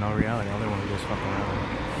 In all reality, all they want to do is fuck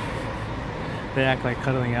around. They act like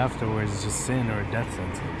cuddling afterwards is just sin or a death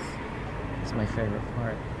sentence. It's my favorite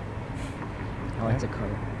part. I like to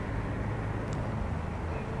cuddle.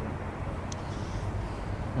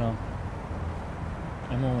 Well,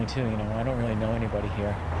 I'm only 2, you know. I don't really know anybody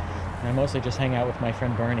here. And I mostly just hang out with my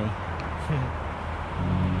friend Bernie.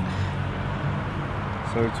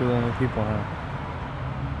 So we're 2 lonely people, huh?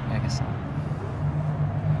 I guess so.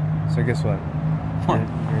 So guess what? What?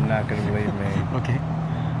 You're not gonna believe me. Okay.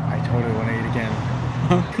 I totally want to eat again.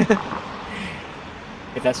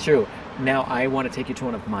 If that's true, now I want to take you to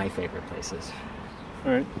one of my favorite places.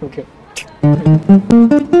 All right. Okay.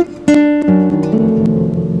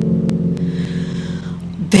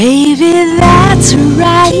 Baby, that's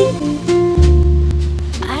right.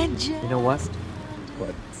 You know what?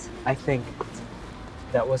 What? I think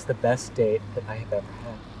that was the best date that I have ever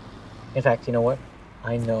had. In fact, you know what?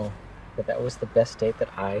 I know that that was the best date that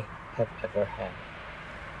I have ever had.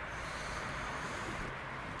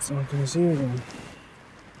 So I'm gonna see you again.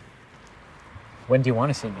 When do you want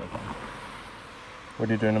to see me again? What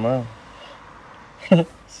are you doing tomorrow?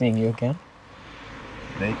 Seeing you again?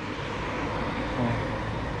 Late.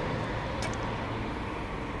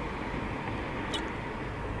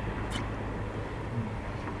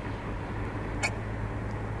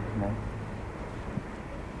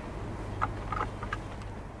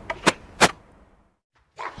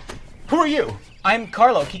 are you? I'm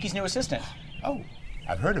Carlo, Kiki's new assistant. Oh,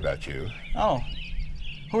 I've heard about you. Oh.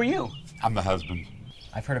 Who are you? I'm the husband.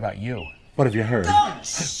 I've heard about you. What have you heard? Oh,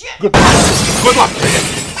 shit! Good luck to you!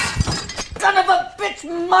 Son of a bitch,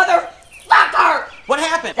 motherfucker! What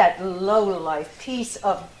happened? That lowlife piece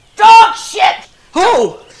of dog shit!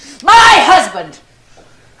 Who? My husband!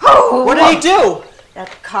 Who? What did he do?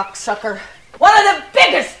 That cocksucker. One of the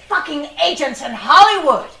biggest fucking agents in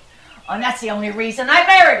Hollywood. Oh, and that's the only reason I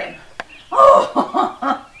married him.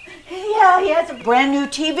 Oh, yeah, he has a brand new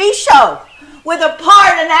TV show with a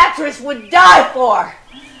part an actress would die for.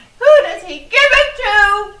 Who does he give it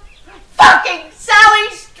to? Fucking Sally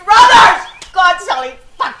Struthers! God, Sally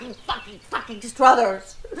fucking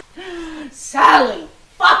Struthers. Sally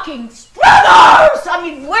fucking Struthers! I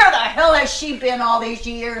mean, where the hell has she been all these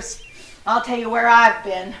years? I'll tell you where I've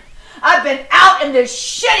been. I've been out in this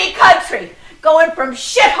shitty country, going from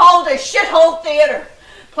shithole to shithole theater,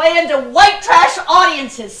 playing to white trash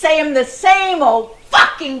audiences, saying the same old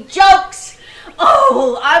fucking jokes.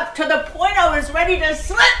 Oh, up to the point I was ready to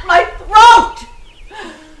slit my throat.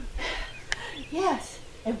 Yes,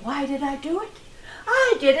 and why did I do it?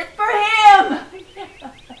 I did it for him.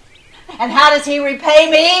 And how does he repay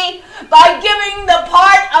me? By giving the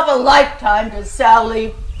part of a lifetime to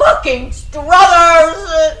Sally fucking Struthers.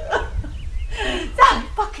 Sally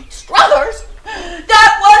fucking Struthers?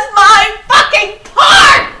 That was my fucking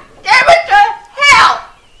part! Damn it to hell!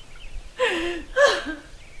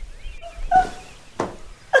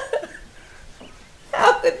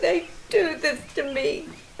 How could they do this to me?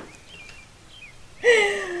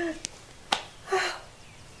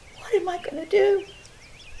 What am I gonna do?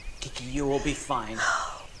 Kiki, you will be fine.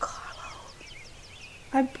 Oh, Carlo.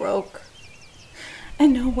 I'm broke.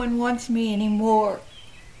 And no one wants me anymore.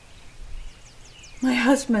 My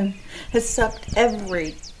husband has sucked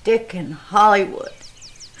every dick in Hollywood.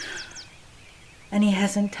 And he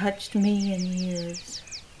hasn't touched me in years.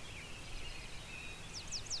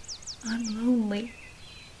 I'm lonely.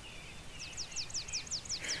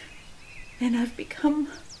 And I've become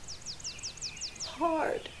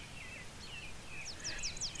hard.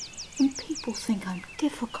 And people think I'm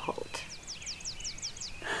difficult.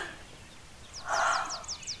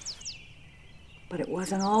 But it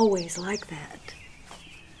wasn't always like that.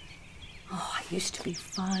 Oh, I used to be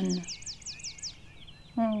fun.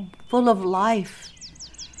 Full of life.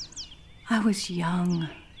 I was young.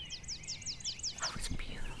 I was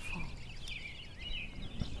beautiful.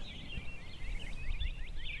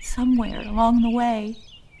 Somewhere along the way,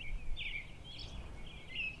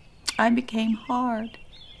 I became hard.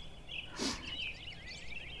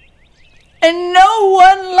 And no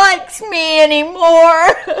one likes me anymore.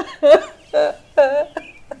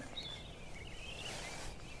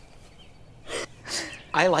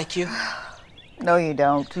 I like you. No, you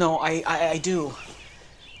don't. No, I do.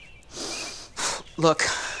 Look,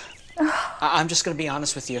 I'm just going to be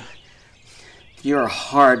honest with you. You're a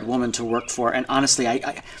hard woman to work for, and honestly,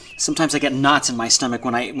 I sometimes I get knots in my stomach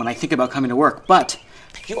when I think about coming to work. But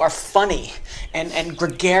you are funny and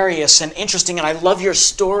gregarious and interesting, and I love your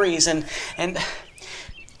stories, and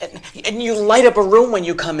you light up a room when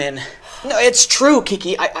you come in. No, it's true,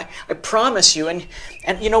 Kiki. I promise you. And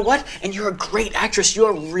you know what? And you're a great actress.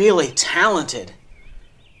 You're really talented.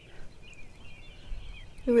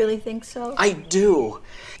 You really think so? I do.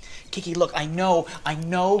 Kiki, look, I know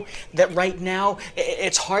that right now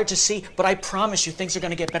it's hard to see, but I promise you things are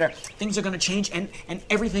going to get better. Things are going to change, and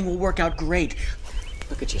everything will work out great.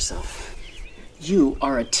 Look at yourself. You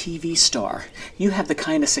are a TV star. You have the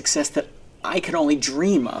kind of success that I could only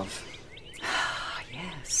dream of.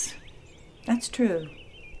 Yes, that's true.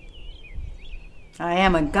 I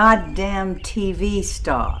am a goddamn TV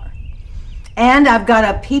star. And I've got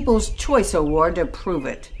a People's Choice Award to prove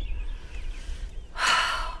it.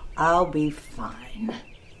 I'll be fine.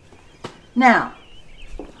 Now,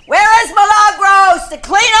 where is Milagros to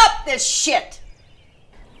clean up this shit?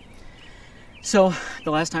 So,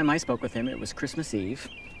 the last time I spoke with him, it was Christmas Eve,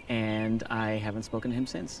 and I haven't spoken to him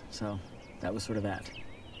since. So, that was sort of that.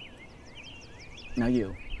 Now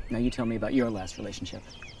you tell me about your last relationship.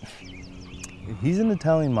 He's an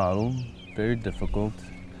Italian model, very difficult,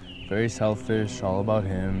 very selfish, all about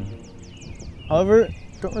him. However,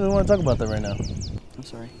 don't really want to talk about that right now. I'm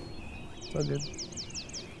sorry. It's all good.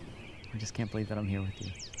 I just can't believe that I'm here with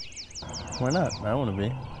you. Why not? I want to be.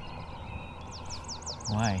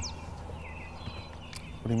 Why?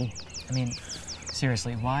 What do you mean? I mean,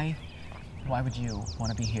 seriously, why would you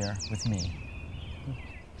want to be here with me?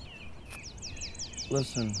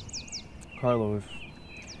 Listen, Carlo,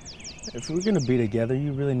 If we're gonna be together,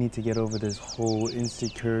 you really need to get over this whole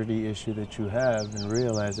insecurity issue that you have and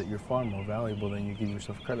realize that you're far more valuable than you give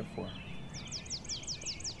yourself credit for.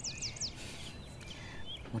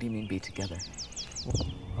 What do you mean, be together?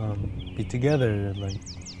 Be together like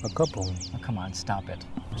a couple. Oh, come on, stop it.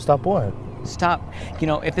 Stop what? Stop. You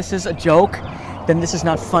know, if this is a joke, then this is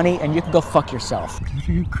not funny, and you can go fuck yourself.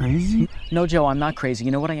 Are you crazy? No, Joe, I'm not crazy.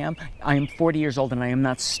 You know what I am? I am 40 years old, and I am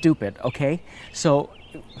not stupid, okay? So,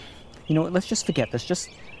 you know what, let's just forget this. Just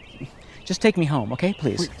take me home, okay,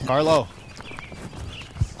 please? Wait, Carlo.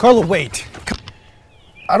 Carlo, wait.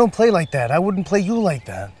 I don't play like that. I wouldn't play you like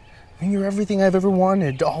that. I mean, you're everything I've ever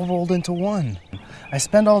wanted, all rolled into one. I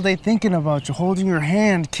spend all day thinking about you, holding your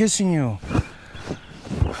hand, kissing you.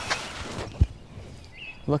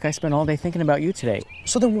 Look, I spent all day thinking about you today.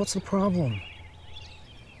 So then what's the problem?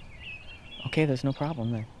 Okay, there's no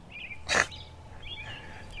problem then.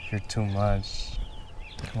 You're too much.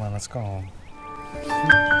 Come on, let's go home.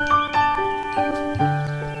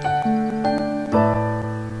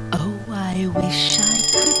 Oh, I wish I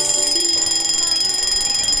could see.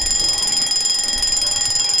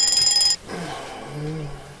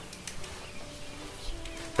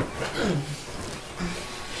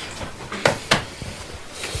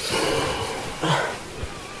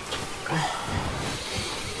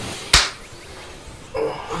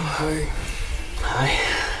 Hi.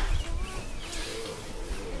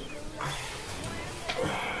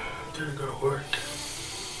 Gotta go to work.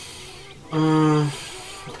 I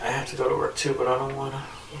have to go to work too, but I don't wanna.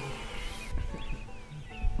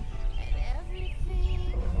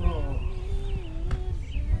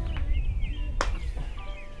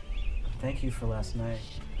 Thank you for last night.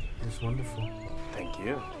 It was wonderful. Thank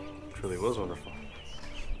you. It truly was wonderful.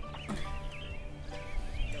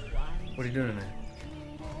 What are you doing tonight?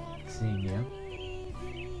 Seeing you.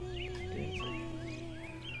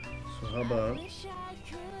 So how about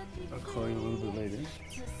I'll call you a little bit later.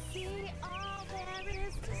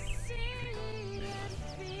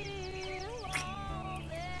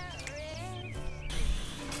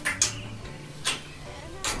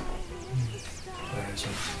 Alright, so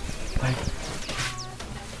bye.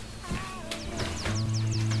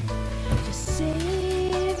 To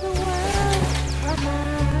save the world from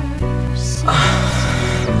ourselves.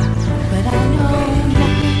 But I know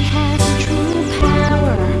nothing has true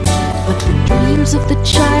power but the dreams of the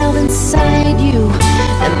child inside you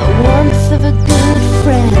and the warmth of a good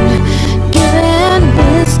friend, given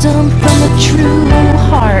wisdom from a true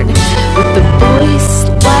heart, with the voice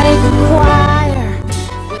like a choir,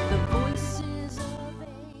 with the voices of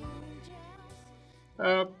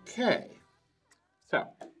angels. Okay. So,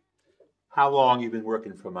 how long you been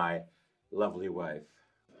working for my lovely wife?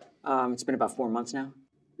 It's been about 4 months now.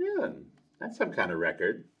 Yeah, that's some kind of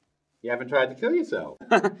record. You haven't tried to kill yourself.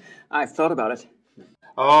 I've thought about it.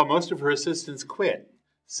 Oh, most of her assistants quit.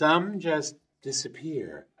 Some just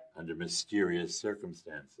disappear under mysterious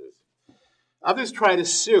circumstances. Others try to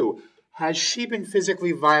sue. Has she been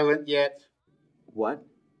physically violent yet? What?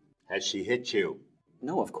 Has she hit you?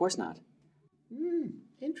 No, of course not.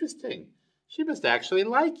 Interesting. She must actually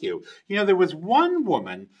like you. You know, there was one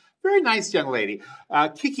woman, very nice young lady.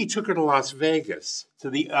 Kiki took her to Las Vegas, to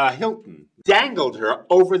the Hilton, dangled her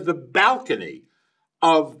over the balcony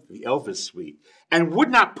of the Elvis suite, and would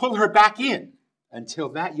not pull her back in until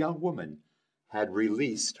that young woman had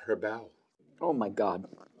released her bowel. Oh, my God.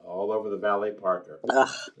 All over the valet parker. Ugh.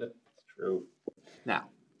 That's true. Now,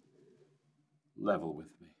 level with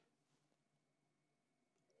me.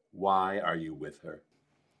 Why are you with her?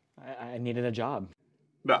 I needed a job.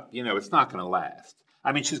 Well, you know, it's not going to last.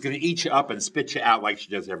 I mean, she's going to eat you up and spit you out like she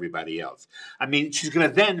does everybody else. I mean, she's going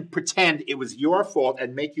to then pretend it was your fault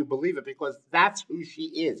and make you believe it because that's who she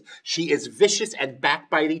is. She is vicious and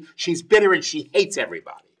backbiting. She's bitter and she hates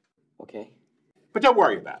everybody. Okay. But don't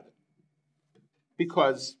worry about it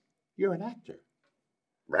because you're an actor,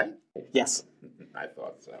 right? Yes. I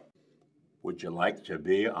thought so. Would you like to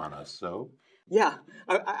be on a soap? Yeah,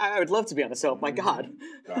 I would love to be on the soap, my God.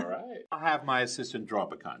 All right. I'll have my assistant draw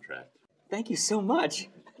up a contract. Thank you so much.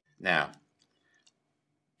 Now,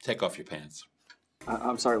 take off your pants.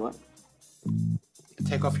 I'm sorry, what?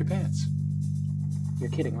 Take off your pants. You're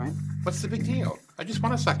kidding, right? What's the big deal? I just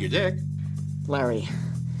want to suck your dick. Larry,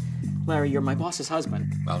 you're my boss's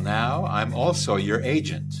husband. Well, now I'm also your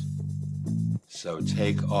agent. So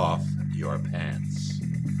take off your pants.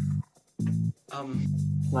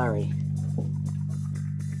 Larry,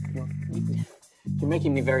 you're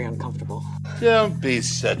making me very uncomfortable. Don't be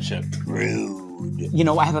such a prude. You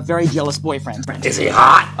know, I have a very jealous boyfriend. Is he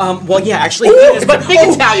hot? Well, yeah, actually, Ooh, he is, but big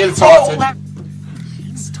Italian sausage.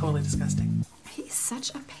 It's totally disgusting. He's such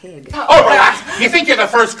a pain. pig. Oh, relax. You think you're the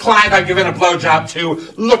first client I've given a blowjob to?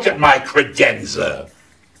 Look at my credenza.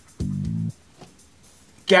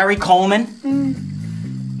 Gary Coleman?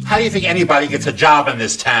 How do you think anybody gets a job in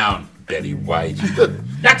this town, Betty White?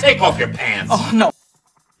 Now take off your pants. Oh, no.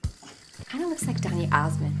 Kind of looks like Donny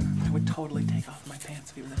Osmond. I would totally take off my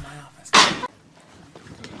pants if he was in my office.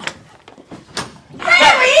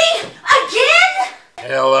 Harry! Again?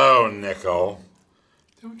 Hello, Nickel.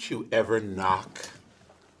 Don't you ever knock?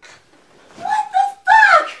 What the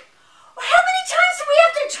fuck? How many times do we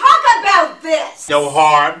have to talk about this? No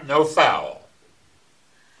harm, no foul.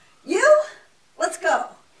 You? Let's go.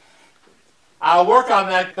 I'll work on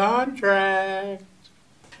that contract.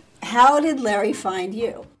 How did Larry find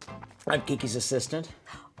you? I'm Kiki's assistant.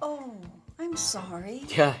 Oh, I'm sorry.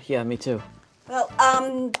 Yeah, me too. Well,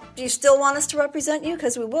 do you still want us to represent you?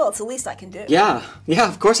 Because we will. It's the least I can do. Yeah,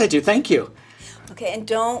 of course I do. Thank you. Okay, and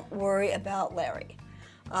don't worry about Larry.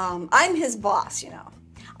 I'm his boss, you know.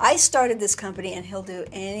 I started this company, and he'll do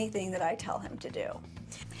anything that I tell him to do.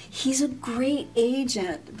 He's a great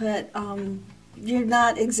agent, but you're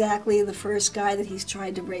not exactly the first guy that he's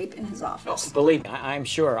tried to rape in his office. Oh, believe me, I'm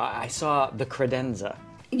sure. I saw the credenza.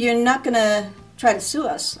 You're not gonna try to sue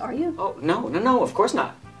us, are you? Oh, no, of course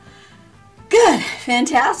not. Good,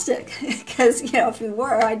 fantastic. Because, you know, if you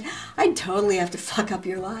were, I'd totally have to fuck up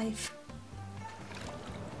your life.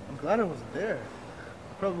 I'm glad I wasn't there.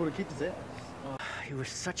 I probably would have kicked his ass. Oh, he was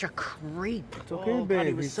such a creep. It's okay, God,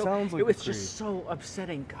 babe. he sounds like it was a just creep. so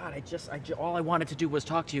upsetting. God, all I wanted to do was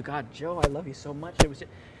talk to you. God, Joe, I love you so much. It was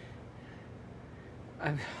just...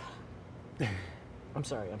 I'm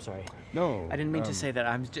sorry. No. I didn't mean to say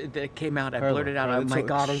that. That came out. I Carlo, blurted out. Carlo, Oh my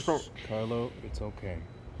God, I'm so... Carlo, it's okay.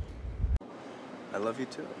 I love you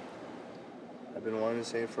too. I've been wanting to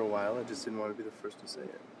say it for a while. I just didn't want to be the first to say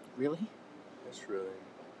it. Really? Yes, really.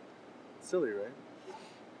 Silly, right?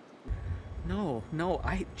 No,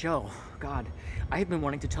 Joe, God, I have been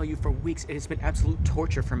wanting to tell you for weeks. It has been absolute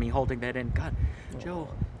torture for me holding that in. God, Joe,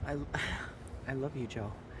 I love you,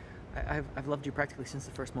 Joe. I've loved you practically since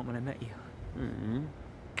the first moment I met you. Mm-hmm.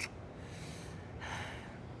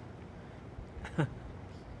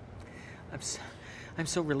 I'm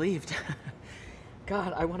so relieved.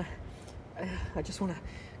 God, I just wanna,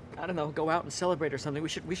 I don't know, go out and celebrate or something. We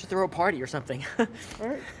should throw a party or something. All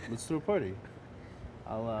right, let's throw a party.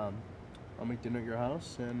 I'll make dinner at your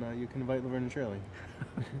house, and you can invite Laverne and Shirley.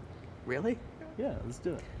 Really? Yeah, let's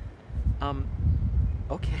do it.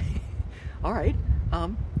 Okay. All right.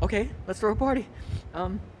 Okay, let's throw a party.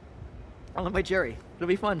 I'll invite Jerry. It'll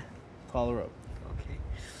be fun. Call her up. Okay.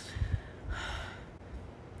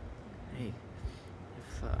 Hey,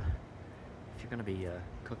 if you're gonna be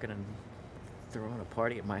cooking and throwing a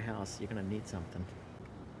party at my house, you're gonna need something.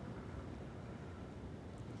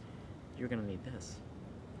 You're gonna need this.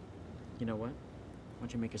 You know what? Why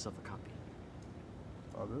don't you make yourself a copy?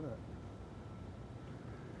 I'll do that.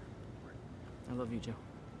 I love you, Joe.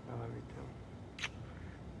 I love you too.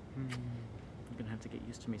 You're gonna have to get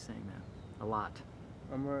used to me saying that. A lot.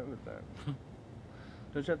 I'm alright with that.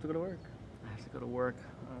 Don't you have to go to work? I have to go to work.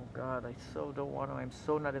 Oh God, I so don't want to. I'm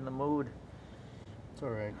so not in the mood. It's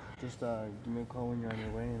alright. Just give me a call when you're on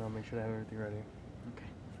your way, and I'll make sure to have everything ready. Okay.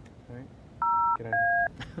 Alright? Get out of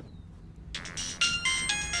here.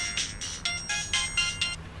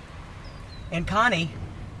 And Connie,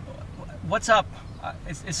 what's up?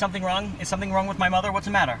 Is something wrong? Is something wrong with my mother? What's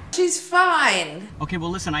the matter? She's fine. Okay, well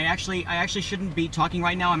listen, I actually shouldn't be talking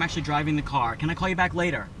right now. I'm actually driving the car. Can I call you back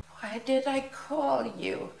later? Why did I call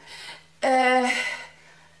you?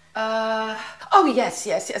 Oh, yes.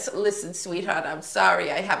 Listen, sweetheart, I'm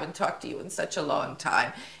sorry I haven't talked to you in such a long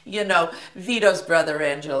time. You know, Vito's brother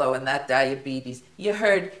Angelo and that diabetes. You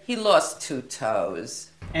heard he lost 2 toes.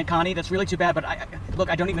 And Connie, that's really too bad, but look,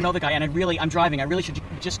 I don't even know the guy, and I'm driving. I really should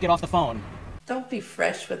just get off the phone. Don't be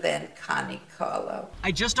fresh with Aunt Connie, Carlo.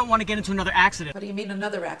 I just don't want to get into another accident. What do you mean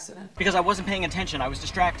another accident? Because I wasn't paying attention. I was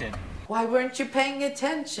distracted. Why weren't you paying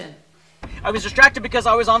attention? I was distracted because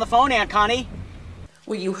I was on the phone, Aunt Connie.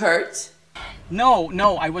 Were you hurt? No,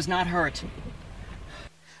 I was not hurt.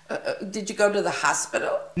 Did you go to the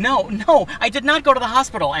hospital? No, I did not go to the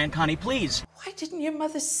hospital, Aunt Connie, please. Why didn't your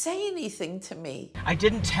mother say anything to me? I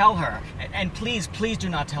didn't tell her. And please do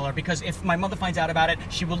not tell her, because if my mother finds out about it,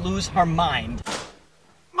 she will lose her mind.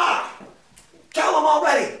 Ma! Tell them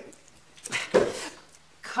already!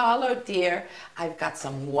 Carlo, dear, I've got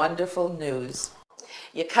some wonderful news.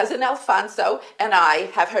 Your cousin Alfonso and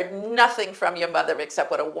I have heard nothing from your mother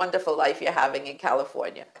except what a wonderful life you're having in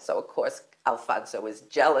California. So, of course, Alfonso is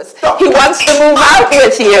jealous. Stop. He wants to move out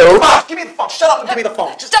with you. Ma, give me the phone. Shut up and give me the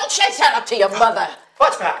phone. Just don't shut up to your mother.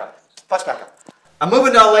 Fudge packer. I'm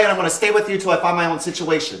moving to LA and I'm gonna stay with you till I find my own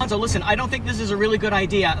situation. So listen, I don't think this is a really good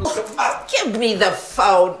idea. Give me the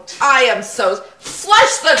phone. I am so...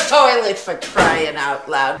 Flush the toilet for crying out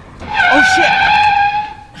loud. Oh, shit!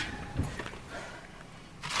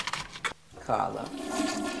 Carlo.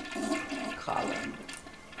 Carlo.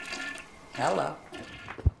 Hello.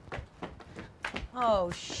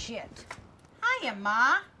 Oh, shit. Hiya,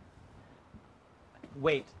 Ma.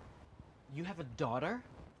 Wait, you have a daughter?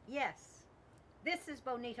 Yes. This is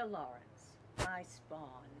Bonita Lawrence, my spawn.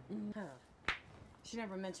 Huh. She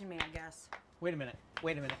never mentioned me, I guess. Wait a minute.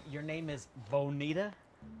 Your name is Bonita?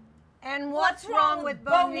 And what's wrong with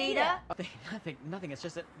Bonita? Nothing. It's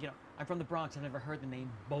just that, you know, I'm from the Bronx. I've never heard the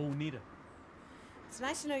name Bonita. It's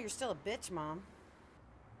nice to know you're still a bitch, Mom.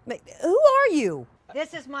 Wait, who are you?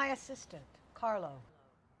 This is my assistant, Carlo.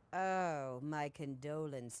 Oh, my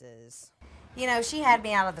condolences. You know, she had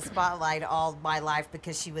me out of the spotlight all my life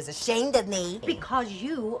because she was ashamed of me. Because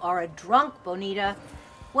you are a drunk, Bonita.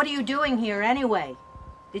 What are you doing here anyway?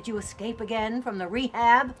 Did you escape again from the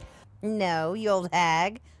rehab? No, you old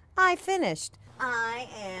hag. I finished. I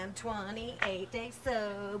am 28 days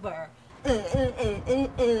sober.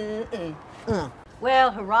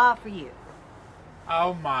 Well, hurrah for you.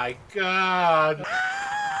 Oh my God.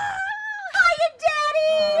 Hiya,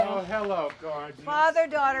 Daddy! Oh, hello, gorgeous.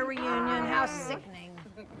 Father-daughter reunion, how sickening.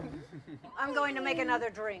 I'm going to make another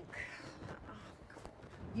drink.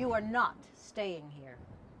 You are not staying here.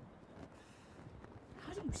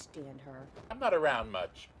 How do you stand her? I'm not around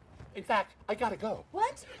much. In fact, I gotta go.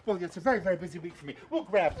 What? Well, it's a very, very busy week for me. We'll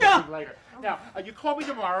grab something later. Now, you call me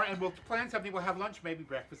tomorrow and we'll plan something. We'll have lunch, maybe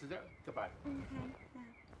breakfast. Goodbye.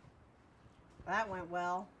 That went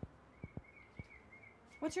well.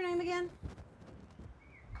 What's your name again?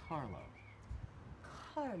 Carlo.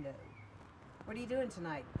 Carlo. What are you doing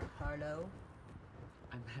tonight, Carlo?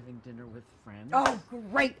 I'm having dinner with friends. Oh,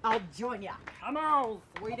 great. I'll join ya. Come on,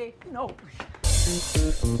 sweetie. No.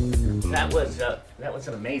 That was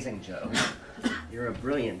an amazing joke. You're a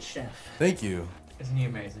brilliant chef. Thank you. Isn't he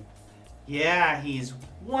amazing? Yeah, he's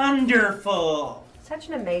wonderful. Such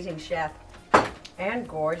an amazing chef. And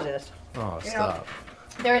gorgeous. Oh, You stop.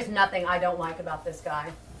 know, there is nothing I don't like about this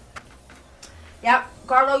guy. Yep,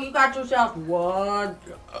 Carlo, you got yourself one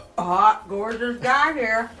hot, gorgeous guy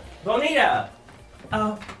here. Bonita!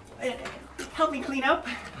 Help me clean up.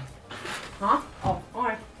 Huh? Oh, all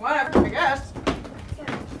right. Whatever, I guess.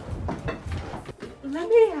 Let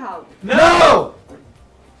me help. No!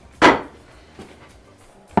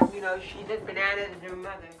 You know, she's as bananas as her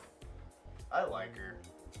mother. I like her.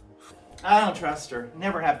 I don't trust her.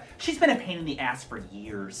 Never have. She's been a pain in the ass for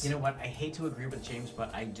years. You know what? I hate to agree with James,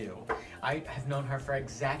 but I do. I have known her for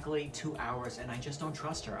exactly 2 hours, and I just don't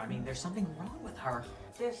trust her. I mean, there's something wrong with her.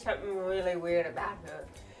 There's something really weird about her.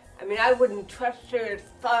 I mean, I wouldn't trust her as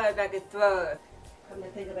far as I could throw her. Come to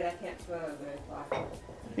think of it, I can't throw her very far.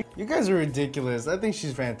 You guys are ridiculous. I think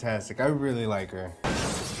she's fantastic. I really like her.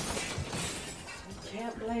 You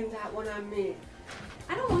can't blame that one on me.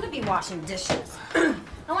 I don't want to be washing dishes.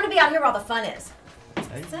 I want to be out here where all the fun is.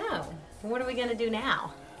 So, what are we going to do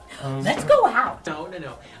now? Let's go out.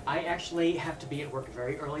 No. I actually have to be at work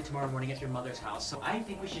very early tomorrow morning at your mother's house, so I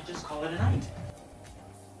think we should just call it a night.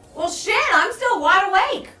 Well, shit, I'm still wide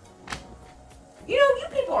awake. You know, you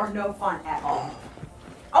people are no fun at all.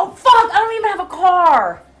 Oh, fuck, I don't even have a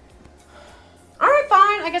car. All right,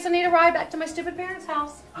 fine. I guess I need a ride back to my stupid parents'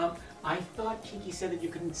 house. I thought Kiki said that you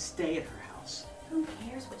couldn't stay at her house. Who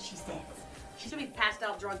cares what she says? She's gonna be passed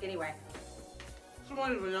out drunk anyway. She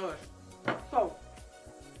won't even know it. So,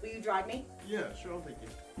 will you drive me? Yeah, sure, I'll take you.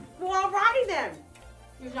 Well, alrighty then.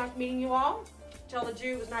 It was nice meeting you all. Tell the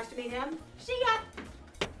Jew it was nice to meet him. See ya.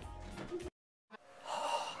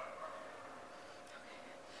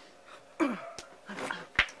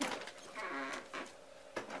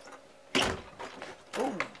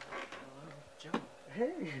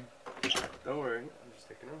 Hey. Don't worry. I'm just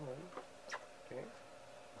taking her home. Okay?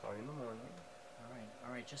 Call you in the morning.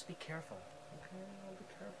 All right, just be careful. Okay, I'll be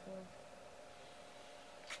careful.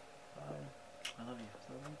 I love you.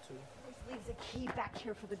 Love you too. This leaves a key back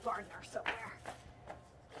here for the gardener somewhere.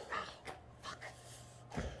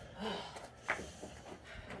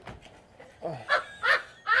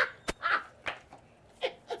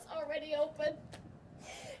 It's already open.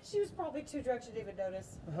 She was probably too drunk to even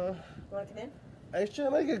notice. Uh-huh. You want to come in? Actually, I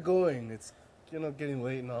like it going. It's, getting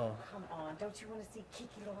late and all. Come on, don't you want to see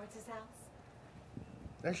Kiki Lawrence's house?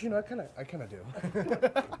 Actually, I kind of do.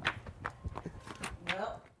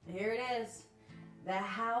 Well, here it is. The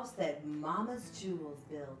house that Mama's Jewels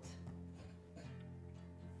built.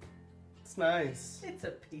 It's nice. It's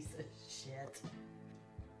a piece of shit.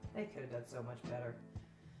 They could have done so much better.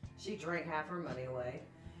 She drank half her money away,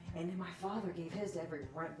 and then my father gave his to every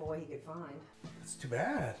rent boy he could find. That's too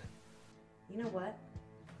bad. You know what?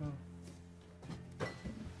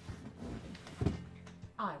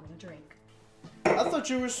 I want a drink. I thought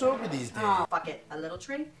you were sober these days. Oh, fuck it. A little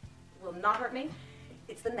drink will not hurt me.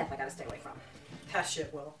 It's the meth I gotta stay away from. That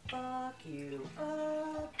shit will fuck you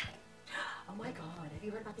up. Oh my god, have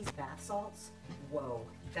you heard about these bath salts? Whoa,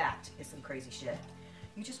 that is some crazy shit.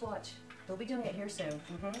 You just watch. They'll be doing it here soon.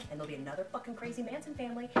 And there'll be another fucking crazy Manson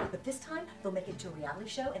family. But this time, they'll make it to a reality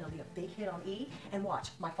show and it'll be a big hit on E! And watch,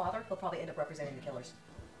 my father, he'll probably end up representing the killers.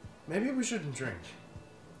 Maybe we shouldn't drink.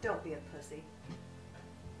 Don't be a pussy.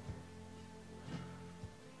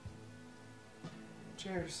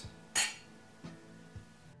 Cheers.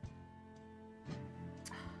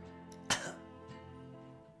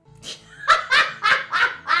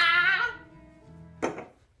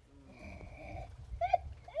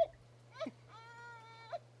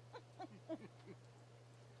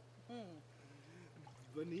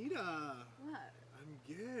 Bonita. What? I'm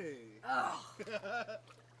gay. Oh.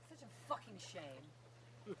 Such a fucking shame.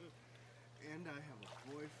 And I have a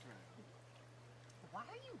boyfriend. Why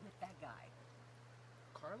are you with that guy?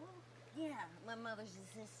 Carlo? Yeah, my mother's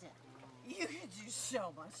assistant. You could do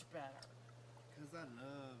so much better. Because I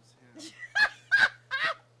loves him.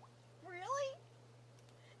 Really?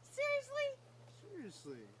 Seriously?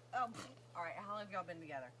 Seriously. Oh, alright, how long have y'all been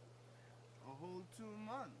together? A whole 2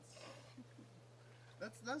 months.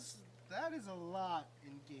 That is a lot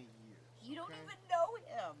in gay years. You don't okay? even know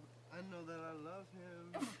him. I know that I love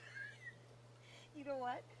him. You know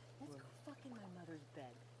what? Let's go fuck in my mother's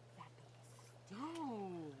bed. That bitch.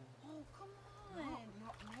 No. Oh, come on. No.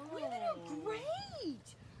 Women are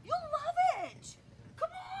great. You'll love it. Come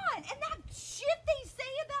on. And that shit they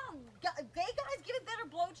say about gay guys getting better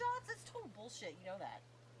blowjobs, it's total bullshit. You know that.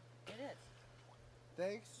 It is.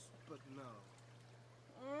 Thanks, but no.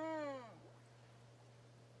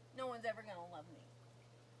 No one's ever gonna love me.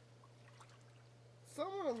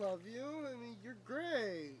 Someone will love you. I mean, you're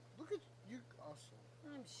great. Look at you. Awesome.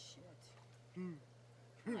 I'm shit.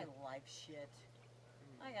 My life shit.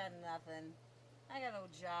 I got nothing. I got no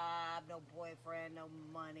job, no boyfriend, no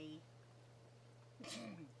money. You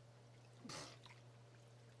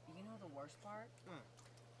know the worst part? I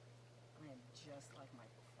am just like my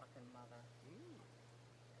fucking mother.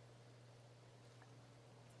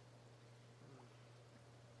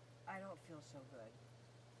 I don't feel so good.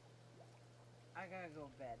 I gotta go to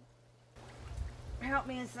bed. Help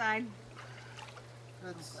me inside.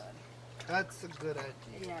 That's a good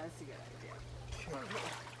idea. Yeah, that's a good idea.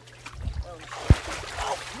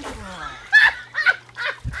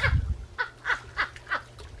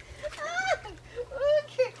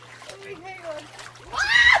 Okay, let me hang on.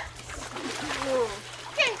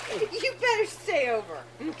 Okay, you better stay over.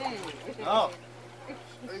 Oh.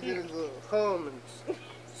 I gotta go home and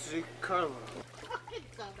see Carlo. Fucking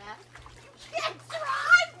dumbass. You can't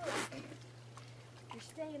drive! You're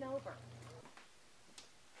staying over.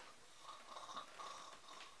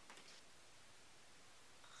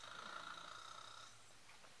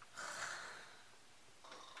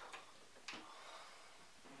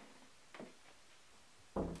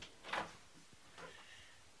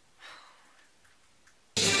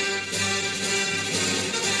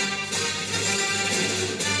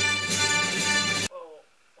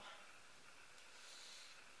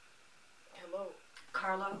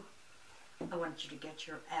 Carlo, I want you to get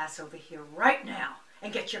your ass over here right now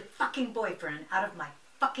and get your fucking boyfriend out of my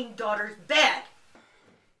fucking daughter's bed.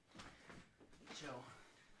 Joe,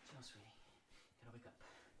 sweetie, you gotta wake up.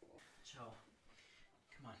 Joe,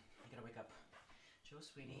 come on, you gotta wake up. Joe,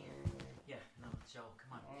 sweetie. Yeah, no, Joe,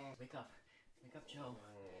 come on, wake up. Wake up, Joe.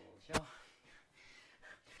 Joe.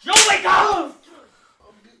 Joe, wake up!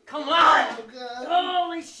 Come on!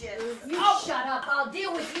 Holy shit. You shut up. I'll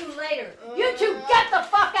deal with you later. You two get the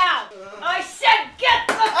fuck out. I said get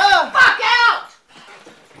the fuck out!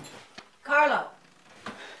 Carlo,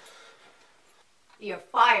 you're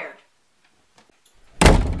fired.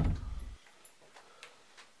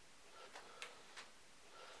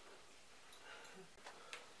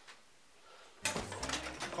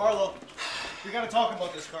 Carlo, we gotta talk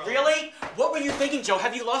about this, Carlo. Really? What were you thinking, Joe?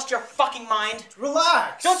 Have you lost your fucking mind?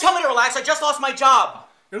 Relax. Don't tell me to relax. I just lost my job.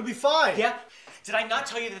 It'll be fine. Yeah? Did I not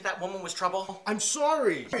tell you that that woman was trouble? I'm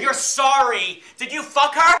sorry. You're sorry. Did you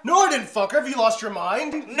fuck her? No, I didn't fuck her. Have you lost your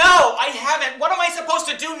mind? No, I haven't. What am I supposed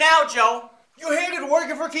to do now, Joe? You hated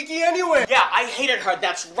working for Kiki anyway. Yeah, I hated her,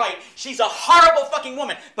 that's right. She's a horrible fucking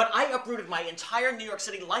woman. But I uprooted my entire New York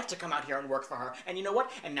City life to come out here and work for her. And you know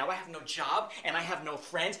what? And now I have no job, and I have no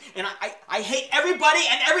friends, and I hate everybody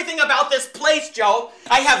and everything about this place, Joe.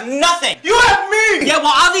 I have nothing. You have me! Yeah,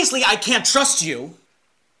 well, obviously I can't trust you.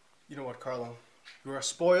 You know what, Carlo? You're a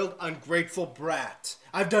spoiled, ungrateful brat.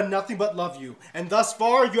 I've done nothing but love you, and thus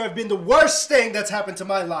far you have been the worst thing that's happened to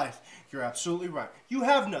my life. You're absolutely right. You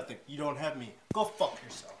have nothing. You don't have me. Go fuck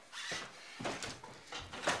yourself.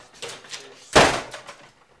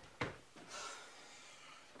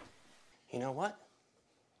 You know what?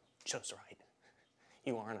 Joe's right.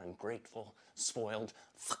 You are an ungrateful, spoiled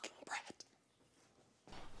fucking brat.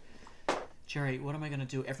 Jerry, what am I gonna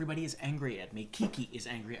do? Everybody is angry at me. Kiki is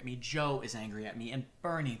angry at me. Joe is angry at me. And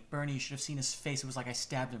Bernie, you should have seen his face. It was like I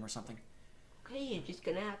stabbed him or something. Okay, you're just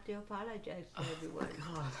gonna have to apologize to everyone.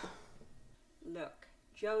 God. Look,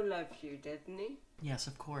 Joe loves you, doesn't he? Yes,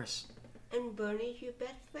 of course. And Bernie's your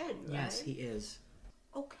best friend, right? Yes, he is.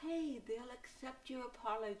 Okay, they'll accept your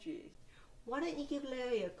apologies. Why don't you give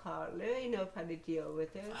Larry a call? Larry knows how to deal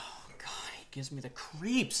with her. Oh, God, he gives me the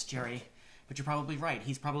creeps, Jerry. But you're probably right.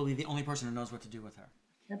 He's probably the only person who knows what to do with her.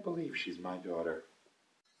 I can't believe she's my daughter.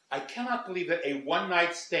 I cannot believe that a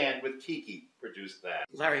one-night stand with Kiki produced that.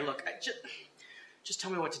 Larry, look, just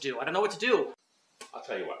tell me what to do. I don't know what to do. I'll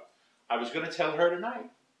tell you what. I was going to tell her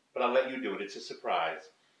tonight, but I'll let you do it. It's a surprise.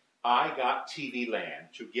 I got TV Land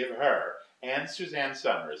to give her and Suzanne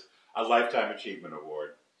Summers a Lifetime Achievement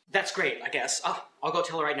Award. That's great, I guess. I'll go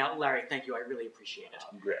tell her right now. Larry, thank you. I really appreciate it.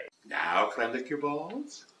 Great. Now, can I lick your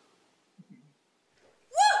balls?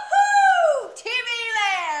 Woohoo! TV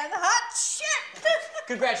Land! Hot shit!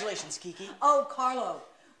 Congratulations, Kiki. Oh, Carlo,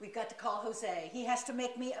 we've got to call Jose. He has to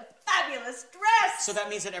make me a fabulous dress. So that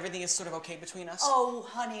means that everything is sort of okay between us? Oh,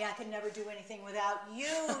 honey, I can never do anything without you.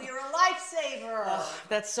 You're a lifesaver. Oh,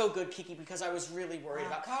 that's so good, Kiki, because I was really worried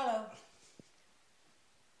about... Carlo.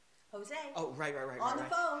 Jose. Oh, right. On the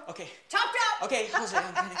phone. Okay. Chopped up. Okay, Jose,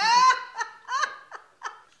 I'm ready.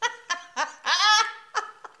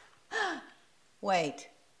 Wait.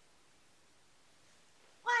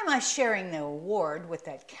 Why am I sharing the award with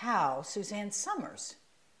that cow, Suzanne Summers?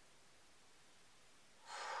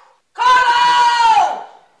 Carlo!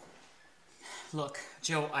 Look,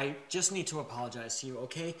 Joe, I just need to apologize to you,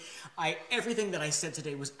 okay? Everything that I said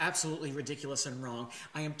today was absolutely ridiculous and wrong.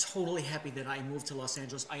 I am totally happy that I moved to Los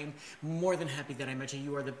Angeles. I am more than happy that I met you.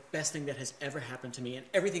 You are the best thing that has ever happened to me, and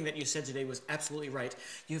everything that you said today was absolutely right.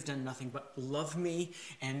 You've done nothing but love me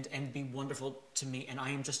and be wonderful to me, and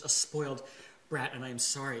I am just a spoiled brat, and I am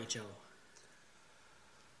sorry, Joe.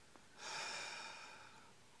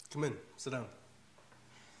 Come in. Sit down.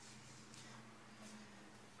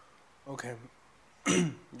 Okay.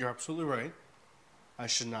 You're absolutely right. I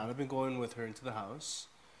should not have been going with her into the house.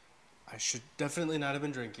 I should definitely not have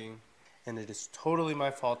been drinking. And it is totally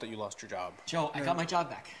my fault that you lost your job. Joe, I got my job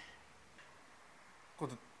back.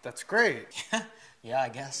 Well, that's great. Yeah, I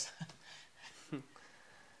guess.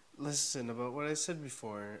 Listen, about what I said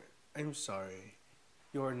before, I'm sorry.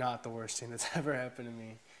 You're not the worst thing that's ever happened to me.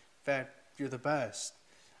 In fact, you're the best.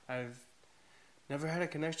 I've never had a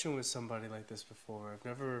connection with somebody like this before. I've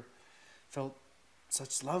never felt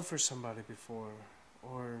such love for somebody before,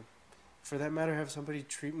 or for that matter, have somebody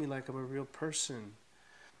treat me like I'm a real person.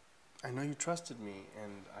 I know you trusted me,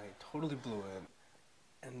 and I totally blew it.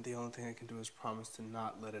 And the only thing I can do is promise to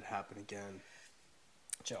not let it happen again.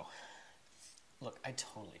 Joe, look, I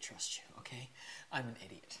totally trust you, okay? I'm an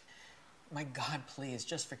idiot. My God, please,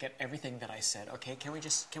 just forget everything that I said, okay? Can we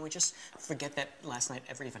just forget that last night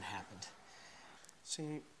ever even happened?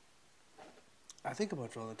 See, I think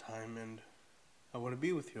about you all the time, and I want to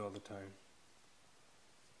be with you all the time.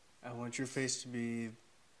 I want your face to be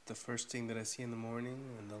the first thing that I see in the morning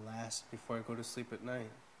and the last before I go to sleep at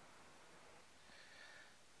night.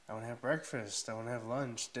 I want to have breakfast, I want to have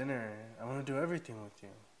lunch, dinner, I want to do everything with you.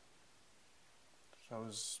 So I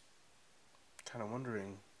was kind of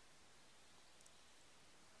wondering,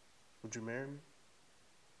 would you marry me?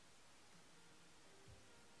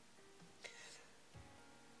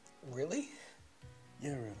 Really?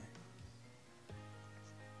 Yeah, really.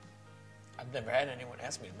 I've never had anyone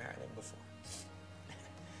ask me to marry them before.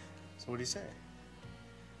 So what do you say?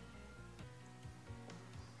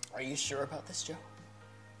 Are you sure about this, Joe?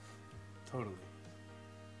 Totally.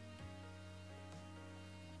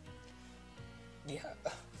 Yeah,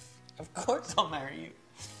 of course I'll marry you.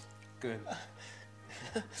 Good.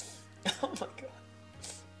 Oh my God.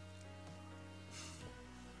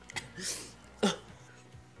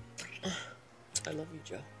 I love you,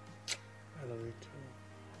 Joe. I love you too.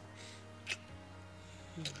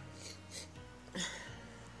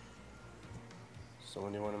 So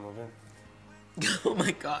when do you want to move in? Oh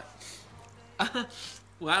my God.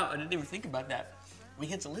 Wow, I didn't even think about that. We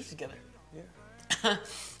get to live together. Yeah.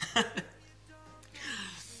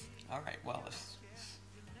 All right, well, if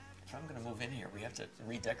I'm gonna move in here, we have to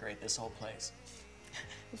redecorate this whole place.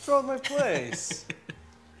 What's wrong with my place?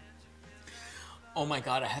 Oh my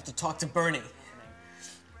God, I have to talk to Bernie.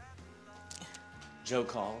 Joe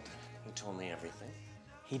called. He told me everything.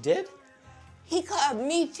 He did? He called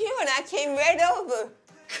me too, and I came right over.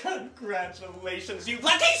 Congratulations, you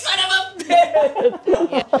lucky son of a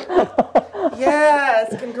bitch!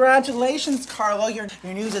 Yes, congratulations, Carlo. Your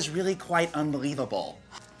news is really quite unbelievable.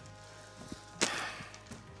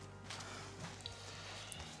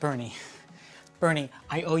 Bernie,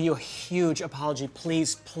 I owe you a huge apology.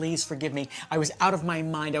 Please, please forgive me. I was out of my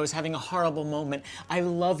mind. I was having a horrible moment. I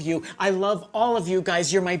love you. I love all of you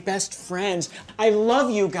guys. You're my best friends. I love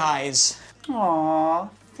you guys. Aw,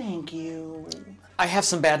 thank you. I have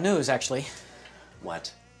some bad news, actually.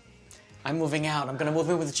 What? I'm moving out. I'm gonna move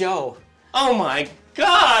in with Joe. Oh my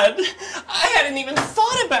God! I hadn't even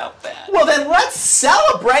thought about that. Well, then let's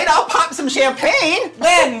celebrate. I'll pop some champagne.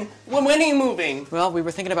 When? When are you moving? Well, we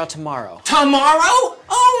were thinking about tomorrow. Tomorrow?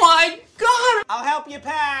 Oh my God! I'll help you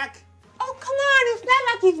pack. Oh, come on. It's not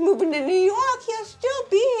like he's moving to New York. He'll still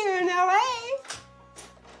be here in L.A.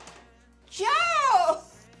 Joe!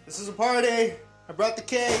 This is a party. I brought the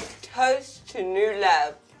cake. Toast to new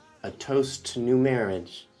love. A toast to new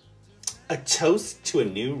marriage. A toast to a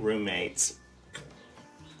new roommate.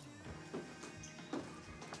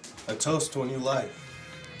 A toast to a new life.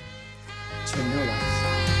 To a new life.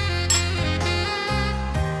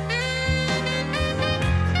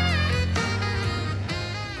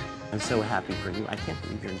 I'm so happy for you. I can't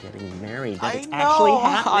believe you're getting married. That I it's know, actually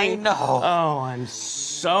happening. I know. Oh, I'm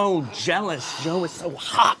so jealous. Joe is so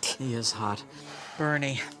hot. He is hot.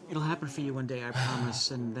 Bernie, it'll happen for you one day, I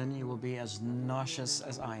promise, and then you will be as nauseous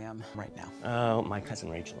as I am right now. Oh, my cousin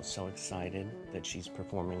Rachel is so excited that she's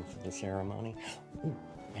performing for the ceremony. Ooh,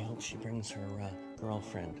 I hope she brings her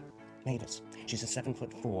girlfriend, Mavis. She's a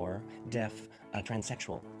 7'4", deaf,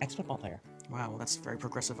 transsexual, ex-football player. Wow, well, that's very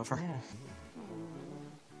progressive of her. Yeah.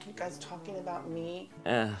 You guys talking about me?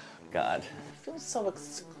 God. I feel so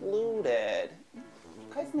excluded.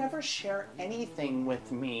 You guys never share anything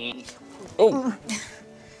with me. Oh.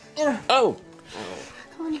 Oh.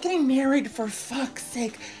 Come on, you're getting married, for fuck's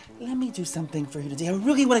sake. Let me do something for you today. I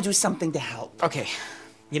really want to do something to help. Okay,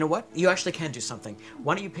 you know what? You actually can do something.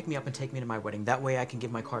 Why don't you pick me up and take me to my wedding? That way I can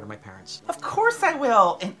give my car to my parents. Of course I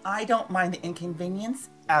will, and I don't mind the inconvenience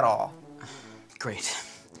at all. Great.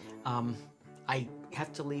 I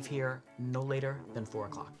have to leave here no later than 4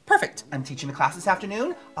 o'clock. Perfect. I'm teaching a class this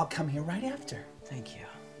afternoon. I'll come here right after. Thank you.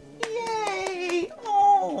 Yay!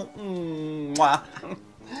 Oh, mwah.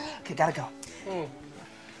 Okay, gotta go.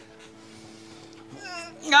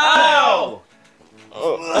 No!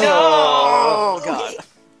 Oh,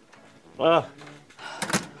 God.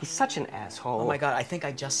 He's such an asshole. Oh, my God, I think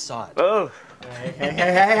I just saw it. Oh.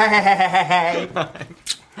 Hey.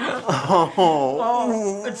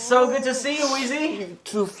 Oh, it's so good to see you, Weezy.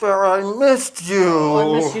 Too fair, I missed you.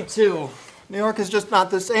 Oh, I miss you too. New York is just not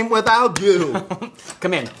the same without you.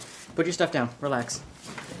 Come in. Put your stuff down. Relax.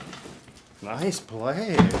 Nice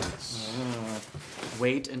place.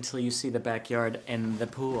 Wait until you see the backyard and the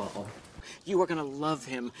pool. You are gonna love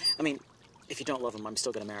him. I mean, if you don't love him, I'm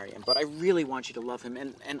still gonna marry him. But I really want you to love him,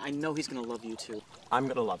 and I know he's gonna love you too. I'm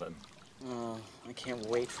gonna love him. Oh, I can't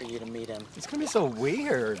wait for you to meet him. It's gonna be so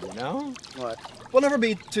weird, you know? What? We'll never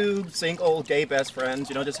be two single gay best friends,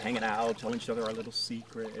 you know, just hanging out, telling each other our little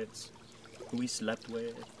secrets, who we slept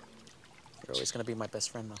with. You're always gonna be my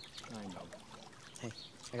best friend, though. I know. Hey,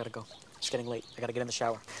 I gotta go. It's getting late. I gotta get in the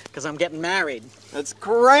shower. Because I'm getting married. That's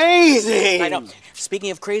crazy! I know.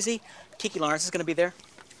 Speaking of crazy, Kiki Lawrence is gonna be there.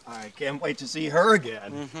 I can't wait to see her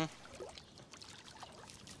again. Mm-hmm.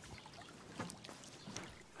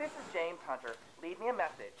 This is James Hunter. Leave me a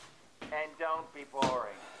message. And don't be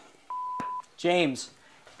boring. James,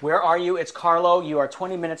 where are you? It's Carlo. You are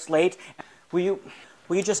 20 minutes late. Will you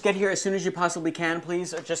just get here as soon as you possibly can,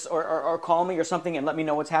 please? Or call me or something and let me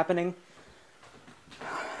know what's happening?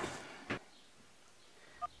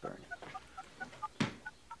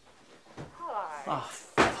 Hi. Oh,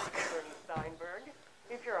 fuck. Bernie Steinberg.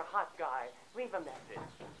 If you're a hot guy, leave a message.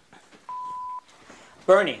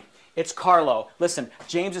 Bernie, it's Carlo. Listen,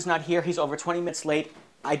 James is not here. He's over 20 minutes late.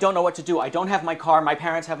 I don't know what to do. I don't have my car. My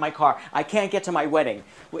parents have my car. I can't get to my wedding.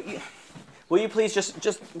 Will you please just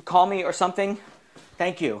call me or something?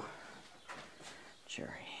 Thank you. Jerry.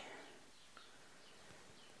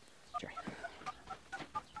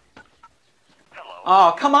 Hello.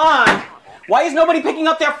 Oh, come on! Why is nobody picking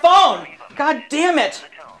up their phone? God damn it!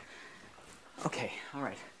 Okay, all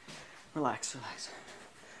right. Relax, relax.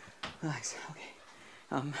 Relax, okay.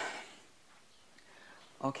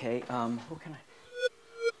 Okay, who can I...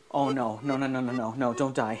 Oh, no, no, no, no, no, no, no,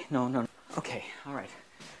 don't die. No, no. Okay, all right.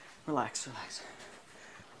 Relax, relax.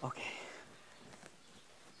 Okay.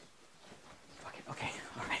 Fuck it, okay,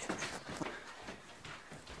 all right.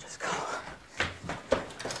 Just go.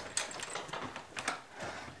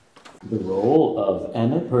 The role of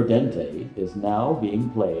Anna Perdente is now being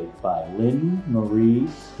played by Lynn Marie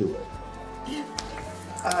Stewart.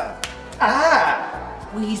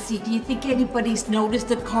 Weezy, do you think anybody's noticed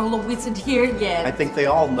that Carlo isn't here yet? I think they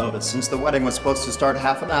all noticed since the wedding was supposed to start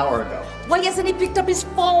half an hour ago. Why hasn't he picked up his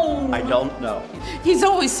phone? I don't know. He's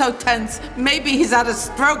always so tense. Maybe he's had a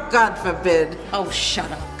stroke, God forbid. Oh,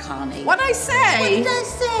 shut up, Connie. What'd I say? What did I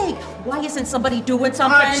say? Why isn't somebody doing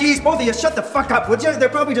something? Ah, jeez, both of you, shut the fuck up, would you? They're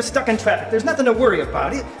probably just stuck in traffic. There's nothing to worry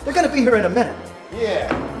about. They're gonna be here in a minute.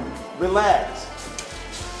 Yeah, relax.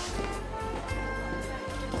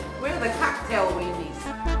 Where are the cocktail weenies?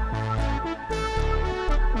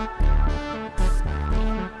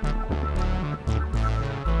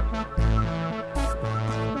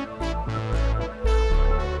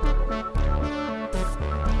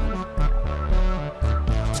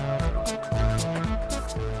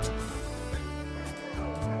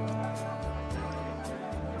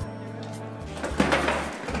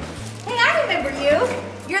 Hey, I remember you.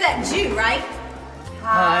 You're that Jew, right?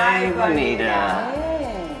 Hi, Juanita.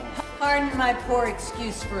 Pardon my poor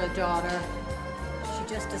excuse for a daughter. She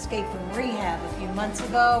just escaped from rehab a few months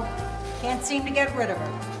ago. Can't seem to get rid of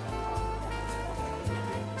her.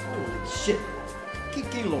 Holy shit.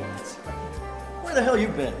 Kiki Lawrence. Where the hell you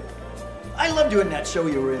been? I loved you in that show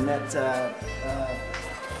you were in,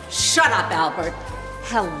 Shut up, Albert.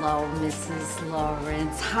 Hello, Mrs.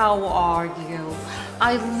 Lawrence. How are you?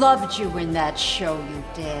 I loved you in that show you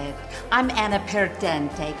did. I'm Anna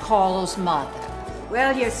Perdente, Carlo's mother.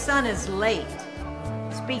 Well, your son is late.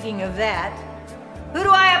 Speaking of that, who do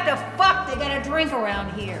I have to fuck to get a drink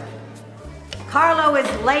around here? Carlo is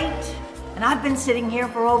late, and I've been sitting here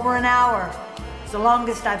for over an hour. It's the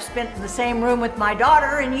longest I've spent in the same room with my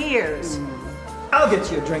daughter in years. I'll get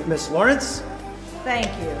you a drink, Miss Lawrence. Thank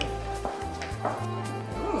you.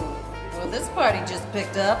 Well, this party just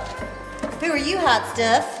picked up. Who are you, hot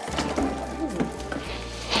stuff?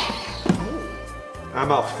 I'm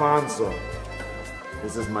Alfonso.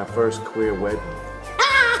 This is my first queer wedding.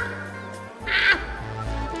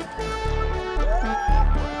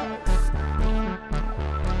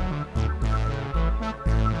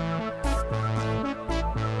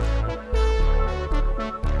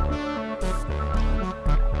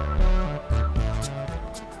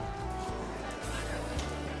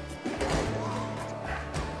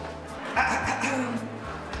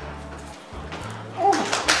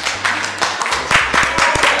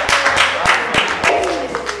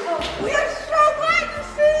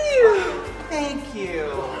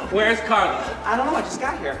 Where's Carlo? I don't know, I just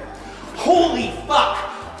got here. Holy fuck!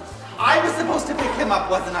 I was supposed to pick him up,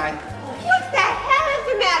 wasn't I? What the hell is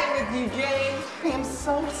the matter with you, James? I am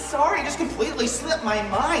so sorry. It just completely slipped my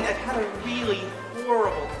mind. I've had a really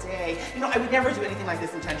horrible day. You know, I would never do anything like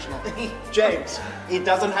this intentionally. James, he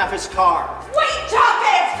doesn't have his car. Wait till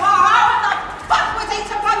his car! How the fuck was he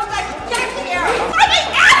supposed to get here? I mean,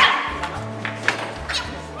 Adam! You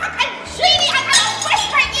fucking genie! I'm gonna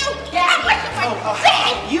whisper at you! I'm whispering!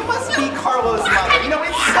 You must be Carlo's mother. You know,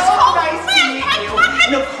 it's so nice to meet you.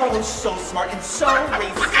 You know, Carlo's so smart and so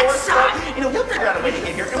resourceful. You know, he'll figure out a way to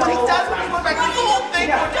get here. And when he does, when he's going back to the whole thing,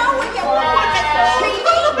 I'm gonna whisper at you! I'm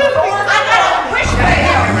gonna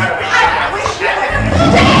whisper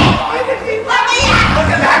at you! Let me out! Look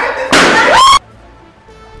back at this.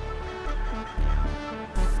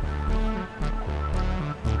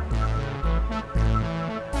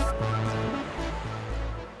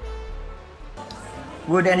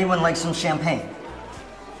 Would anyone like some champagne?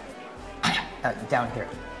 Down here.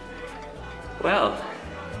 Well,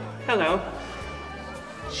 hello.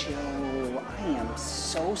 Joe, I am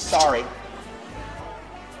so sorry.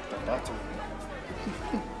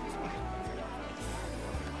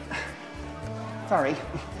 Sorry.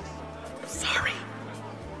 Sorry.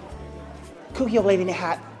 Cookie old lady in a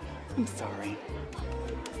hat. I'm sorry.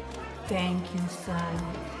 Thank you, son.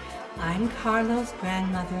 I'm Carlo's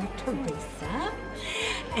grandmother, Teresa,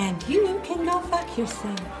 and you can go fuck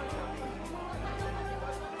yourself.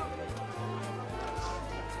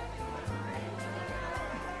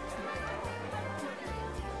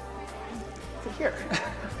 Here.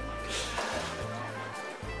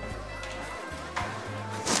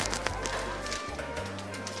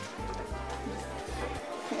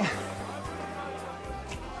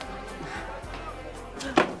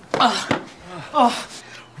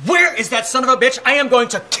 Where is that son of a bitch? I am going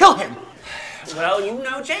to kill him! Well, you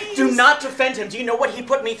know, James. Do not defend him. Do you know what he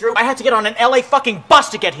put me through? I had to get on an LA fucking bus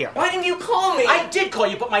to get here. Why didn't you call me? I did call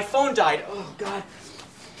you, but my phone died. Oh, God.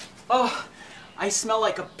 Oh, I smell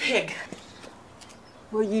like a pig.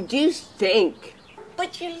 Well, you do stink.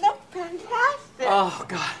 But you look fantastic. Oh,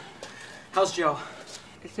 God. How's Joe?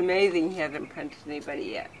 It's amazing he hasn't punched anybody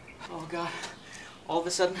yet. Oh, God. All of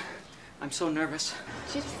a sudden, I'm so nervous.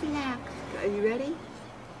 Just relax. Are you ready?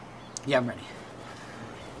 Yeah, I'm ready.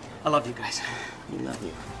 I love you guys. We love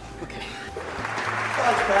you. Okay.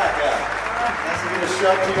 Fuck that guy. That's to get a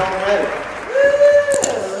shove to your own head. Woo!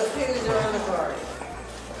 Let's see who's around the party.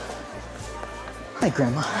 Hi,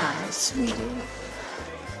 Grandma. Hi, sweetie.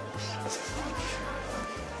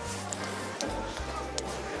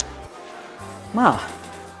 Ma,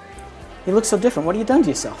 you look so different. What have you done to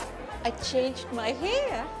yourself? I changed my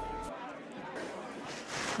hair.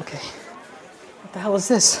 Okay. What the hell is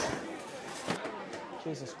this?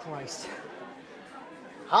 Jesus Christ.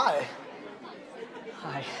 Hi.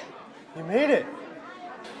 Hi. You made it.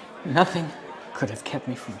 Nothing could have kept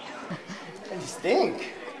me from you. You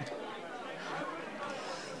stink.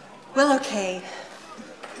 Well, okay.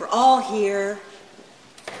 We're all here.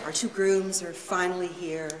 Our two grooms are finally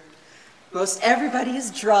here. Most everybody is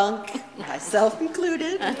drunk, myself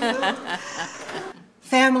included.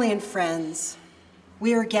 Family and friends,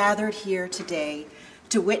 we are gathered here today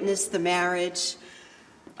to witness the marriage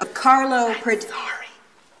of Carlo.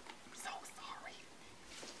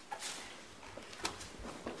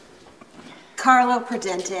 Carlo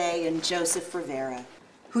Perdente and Joseph Rivera,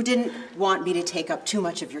 who didn't want me to take up too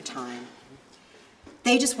much of your time.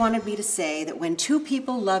 They just wanted me to say that when two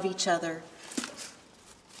people love each other,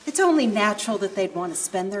 it's only natural that they'd want to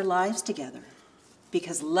spend their lives together,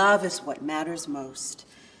 because love is what matters most.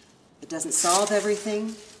 It doesn't solve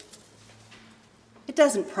everything. It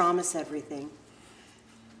doesn't promise everything.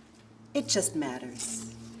 It just matters.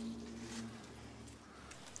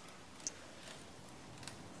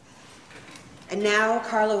 And now,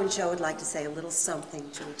 Carlo and Joe would like to say a little something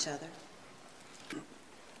to each other.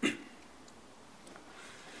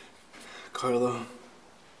 Carlo,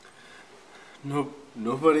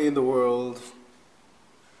 nobody in the world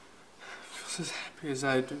feels as happy as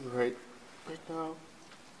I do right now.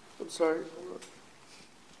 I'm sorry.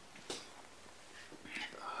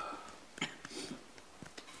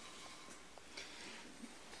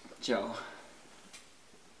 Joe.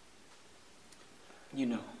 You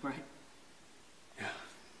know, right? Yeah.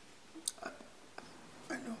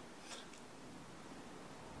 I know.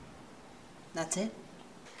 That's it?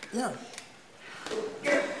 Yeah.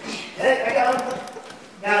 Hey, I got him.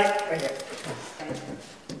 Got it. Right here.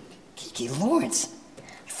 Kiki Lawrence.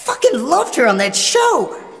 I fucking loved her on that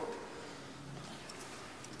show.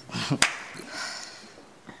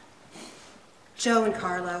 Joe and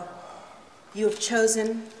Carlo, you have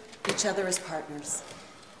chosen each other as partners.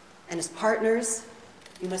 And as partners,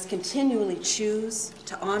 you must continually choose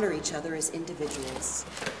to honor each other as individuals.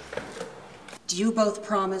 Do you both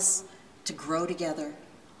promise to grow together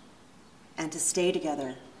and to stay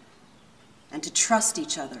together and to trust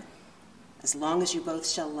each other as long as you both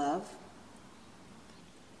shall love?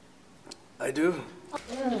 I do.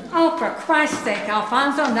 Oh, for Christ's sake,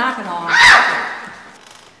 Alfonso, knock it off.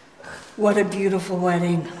 What a beautiful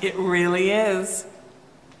wedding. It really is.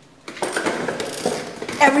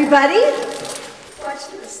 Everybody, watch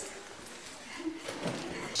this.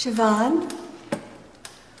 Siobhan,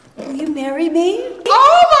 will you marry me?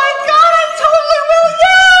 Oh my God, I totally will,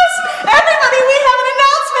 yes! Everybody, we have an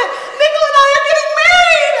announcement! Nickel and I are getting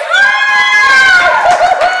married!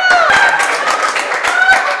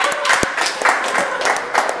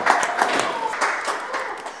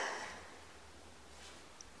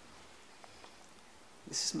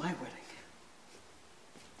 This is my wedding.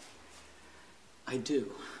 I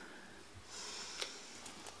do.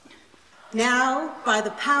 Now, by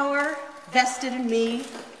the power vested in me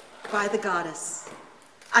by the goddess,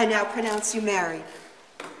 I now pronounce you married.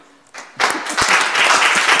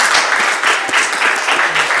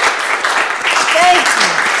 Thank you.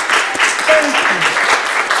 Thank you.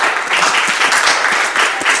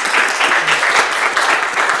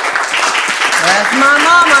 That's my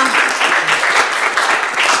mama.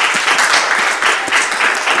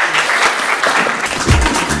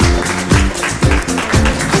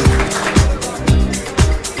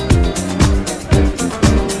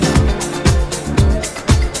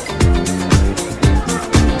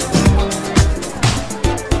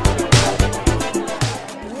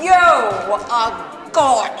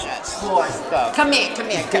 Gorgeous. Come here, come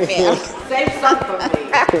here, come here. Save some for me.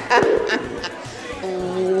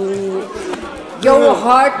 Your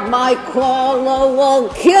heart, my Carlo, will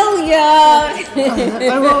kill ya.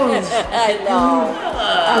 I won't. I know.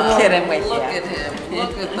 I'm kidding with you. Look at him.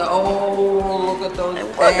 Look at the look at those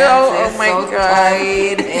pants. Oh my so God.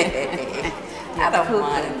 tight. I don't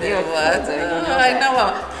mind it. I know.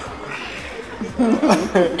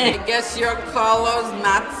 I guess your Carlo's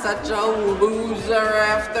not such a loser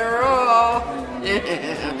after all.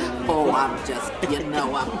 Oh, I'm just,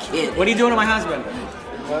 I'm kidding. What are you doing to my husband?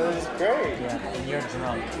 Well, this is great. Yeah, and you're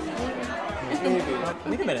drunk. Maybe.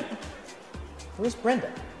 Wait a minute. Where's Brenda?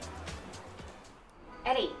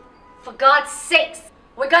 Eddie, for God's sakes,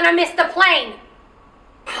 we're gonna miss the plane.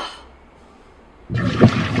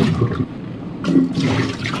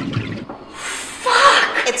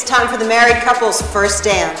 Fuck! It's time for the married couple's first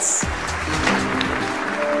dance.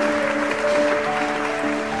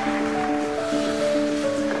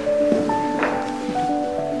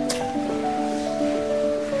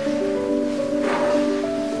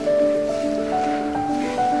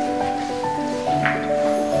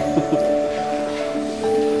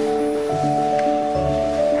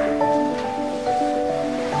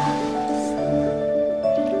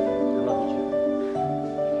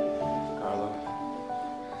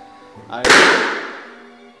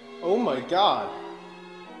 Oh my God.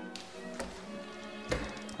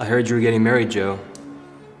 I heard you were getting married, Joe.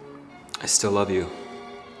 I still love you.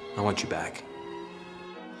 I want you back.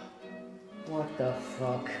 What the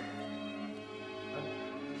fuck?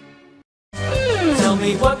 Tell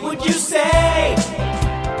me, what would you say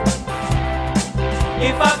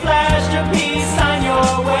if I flashed a peace sign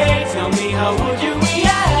your way? Tell me, how would you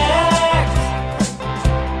react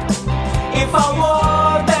if I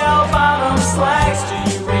wore bell-bottom slacks? Do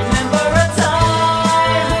you remember a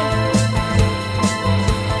time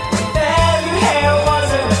when fairy hair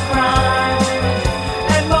wasn't a crime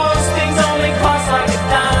and most things only cost like a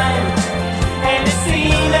dime, and it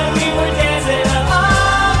seemed that we were dancing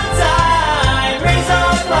all the time? Raise a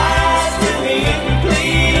glass to me if you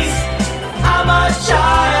please. I'm a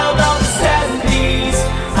child of the 70s.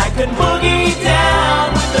 I can boogie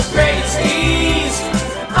down with the greatest ease.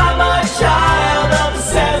 I'm a child of the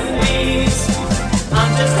 70s.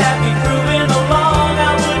 I'm just happy grooving along.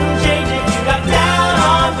 I wouldn't change if you got down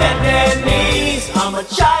on bended knees. I'm a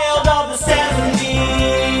child of the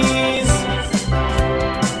 70s.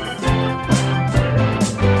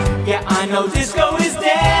 Yeah, I know disco is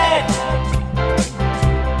dead.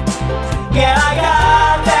 Yeah, I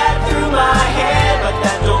got that through my head, but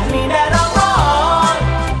that don't mean that I'm wrong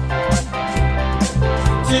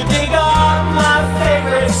to dig up my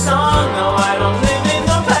favorite song. No, I don't live in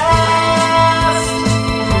the past,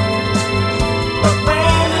 but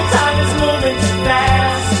when the time is moving too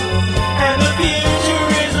fast and the future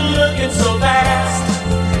is looking so vast,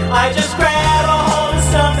 I just grab a hold of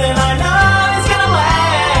something I know.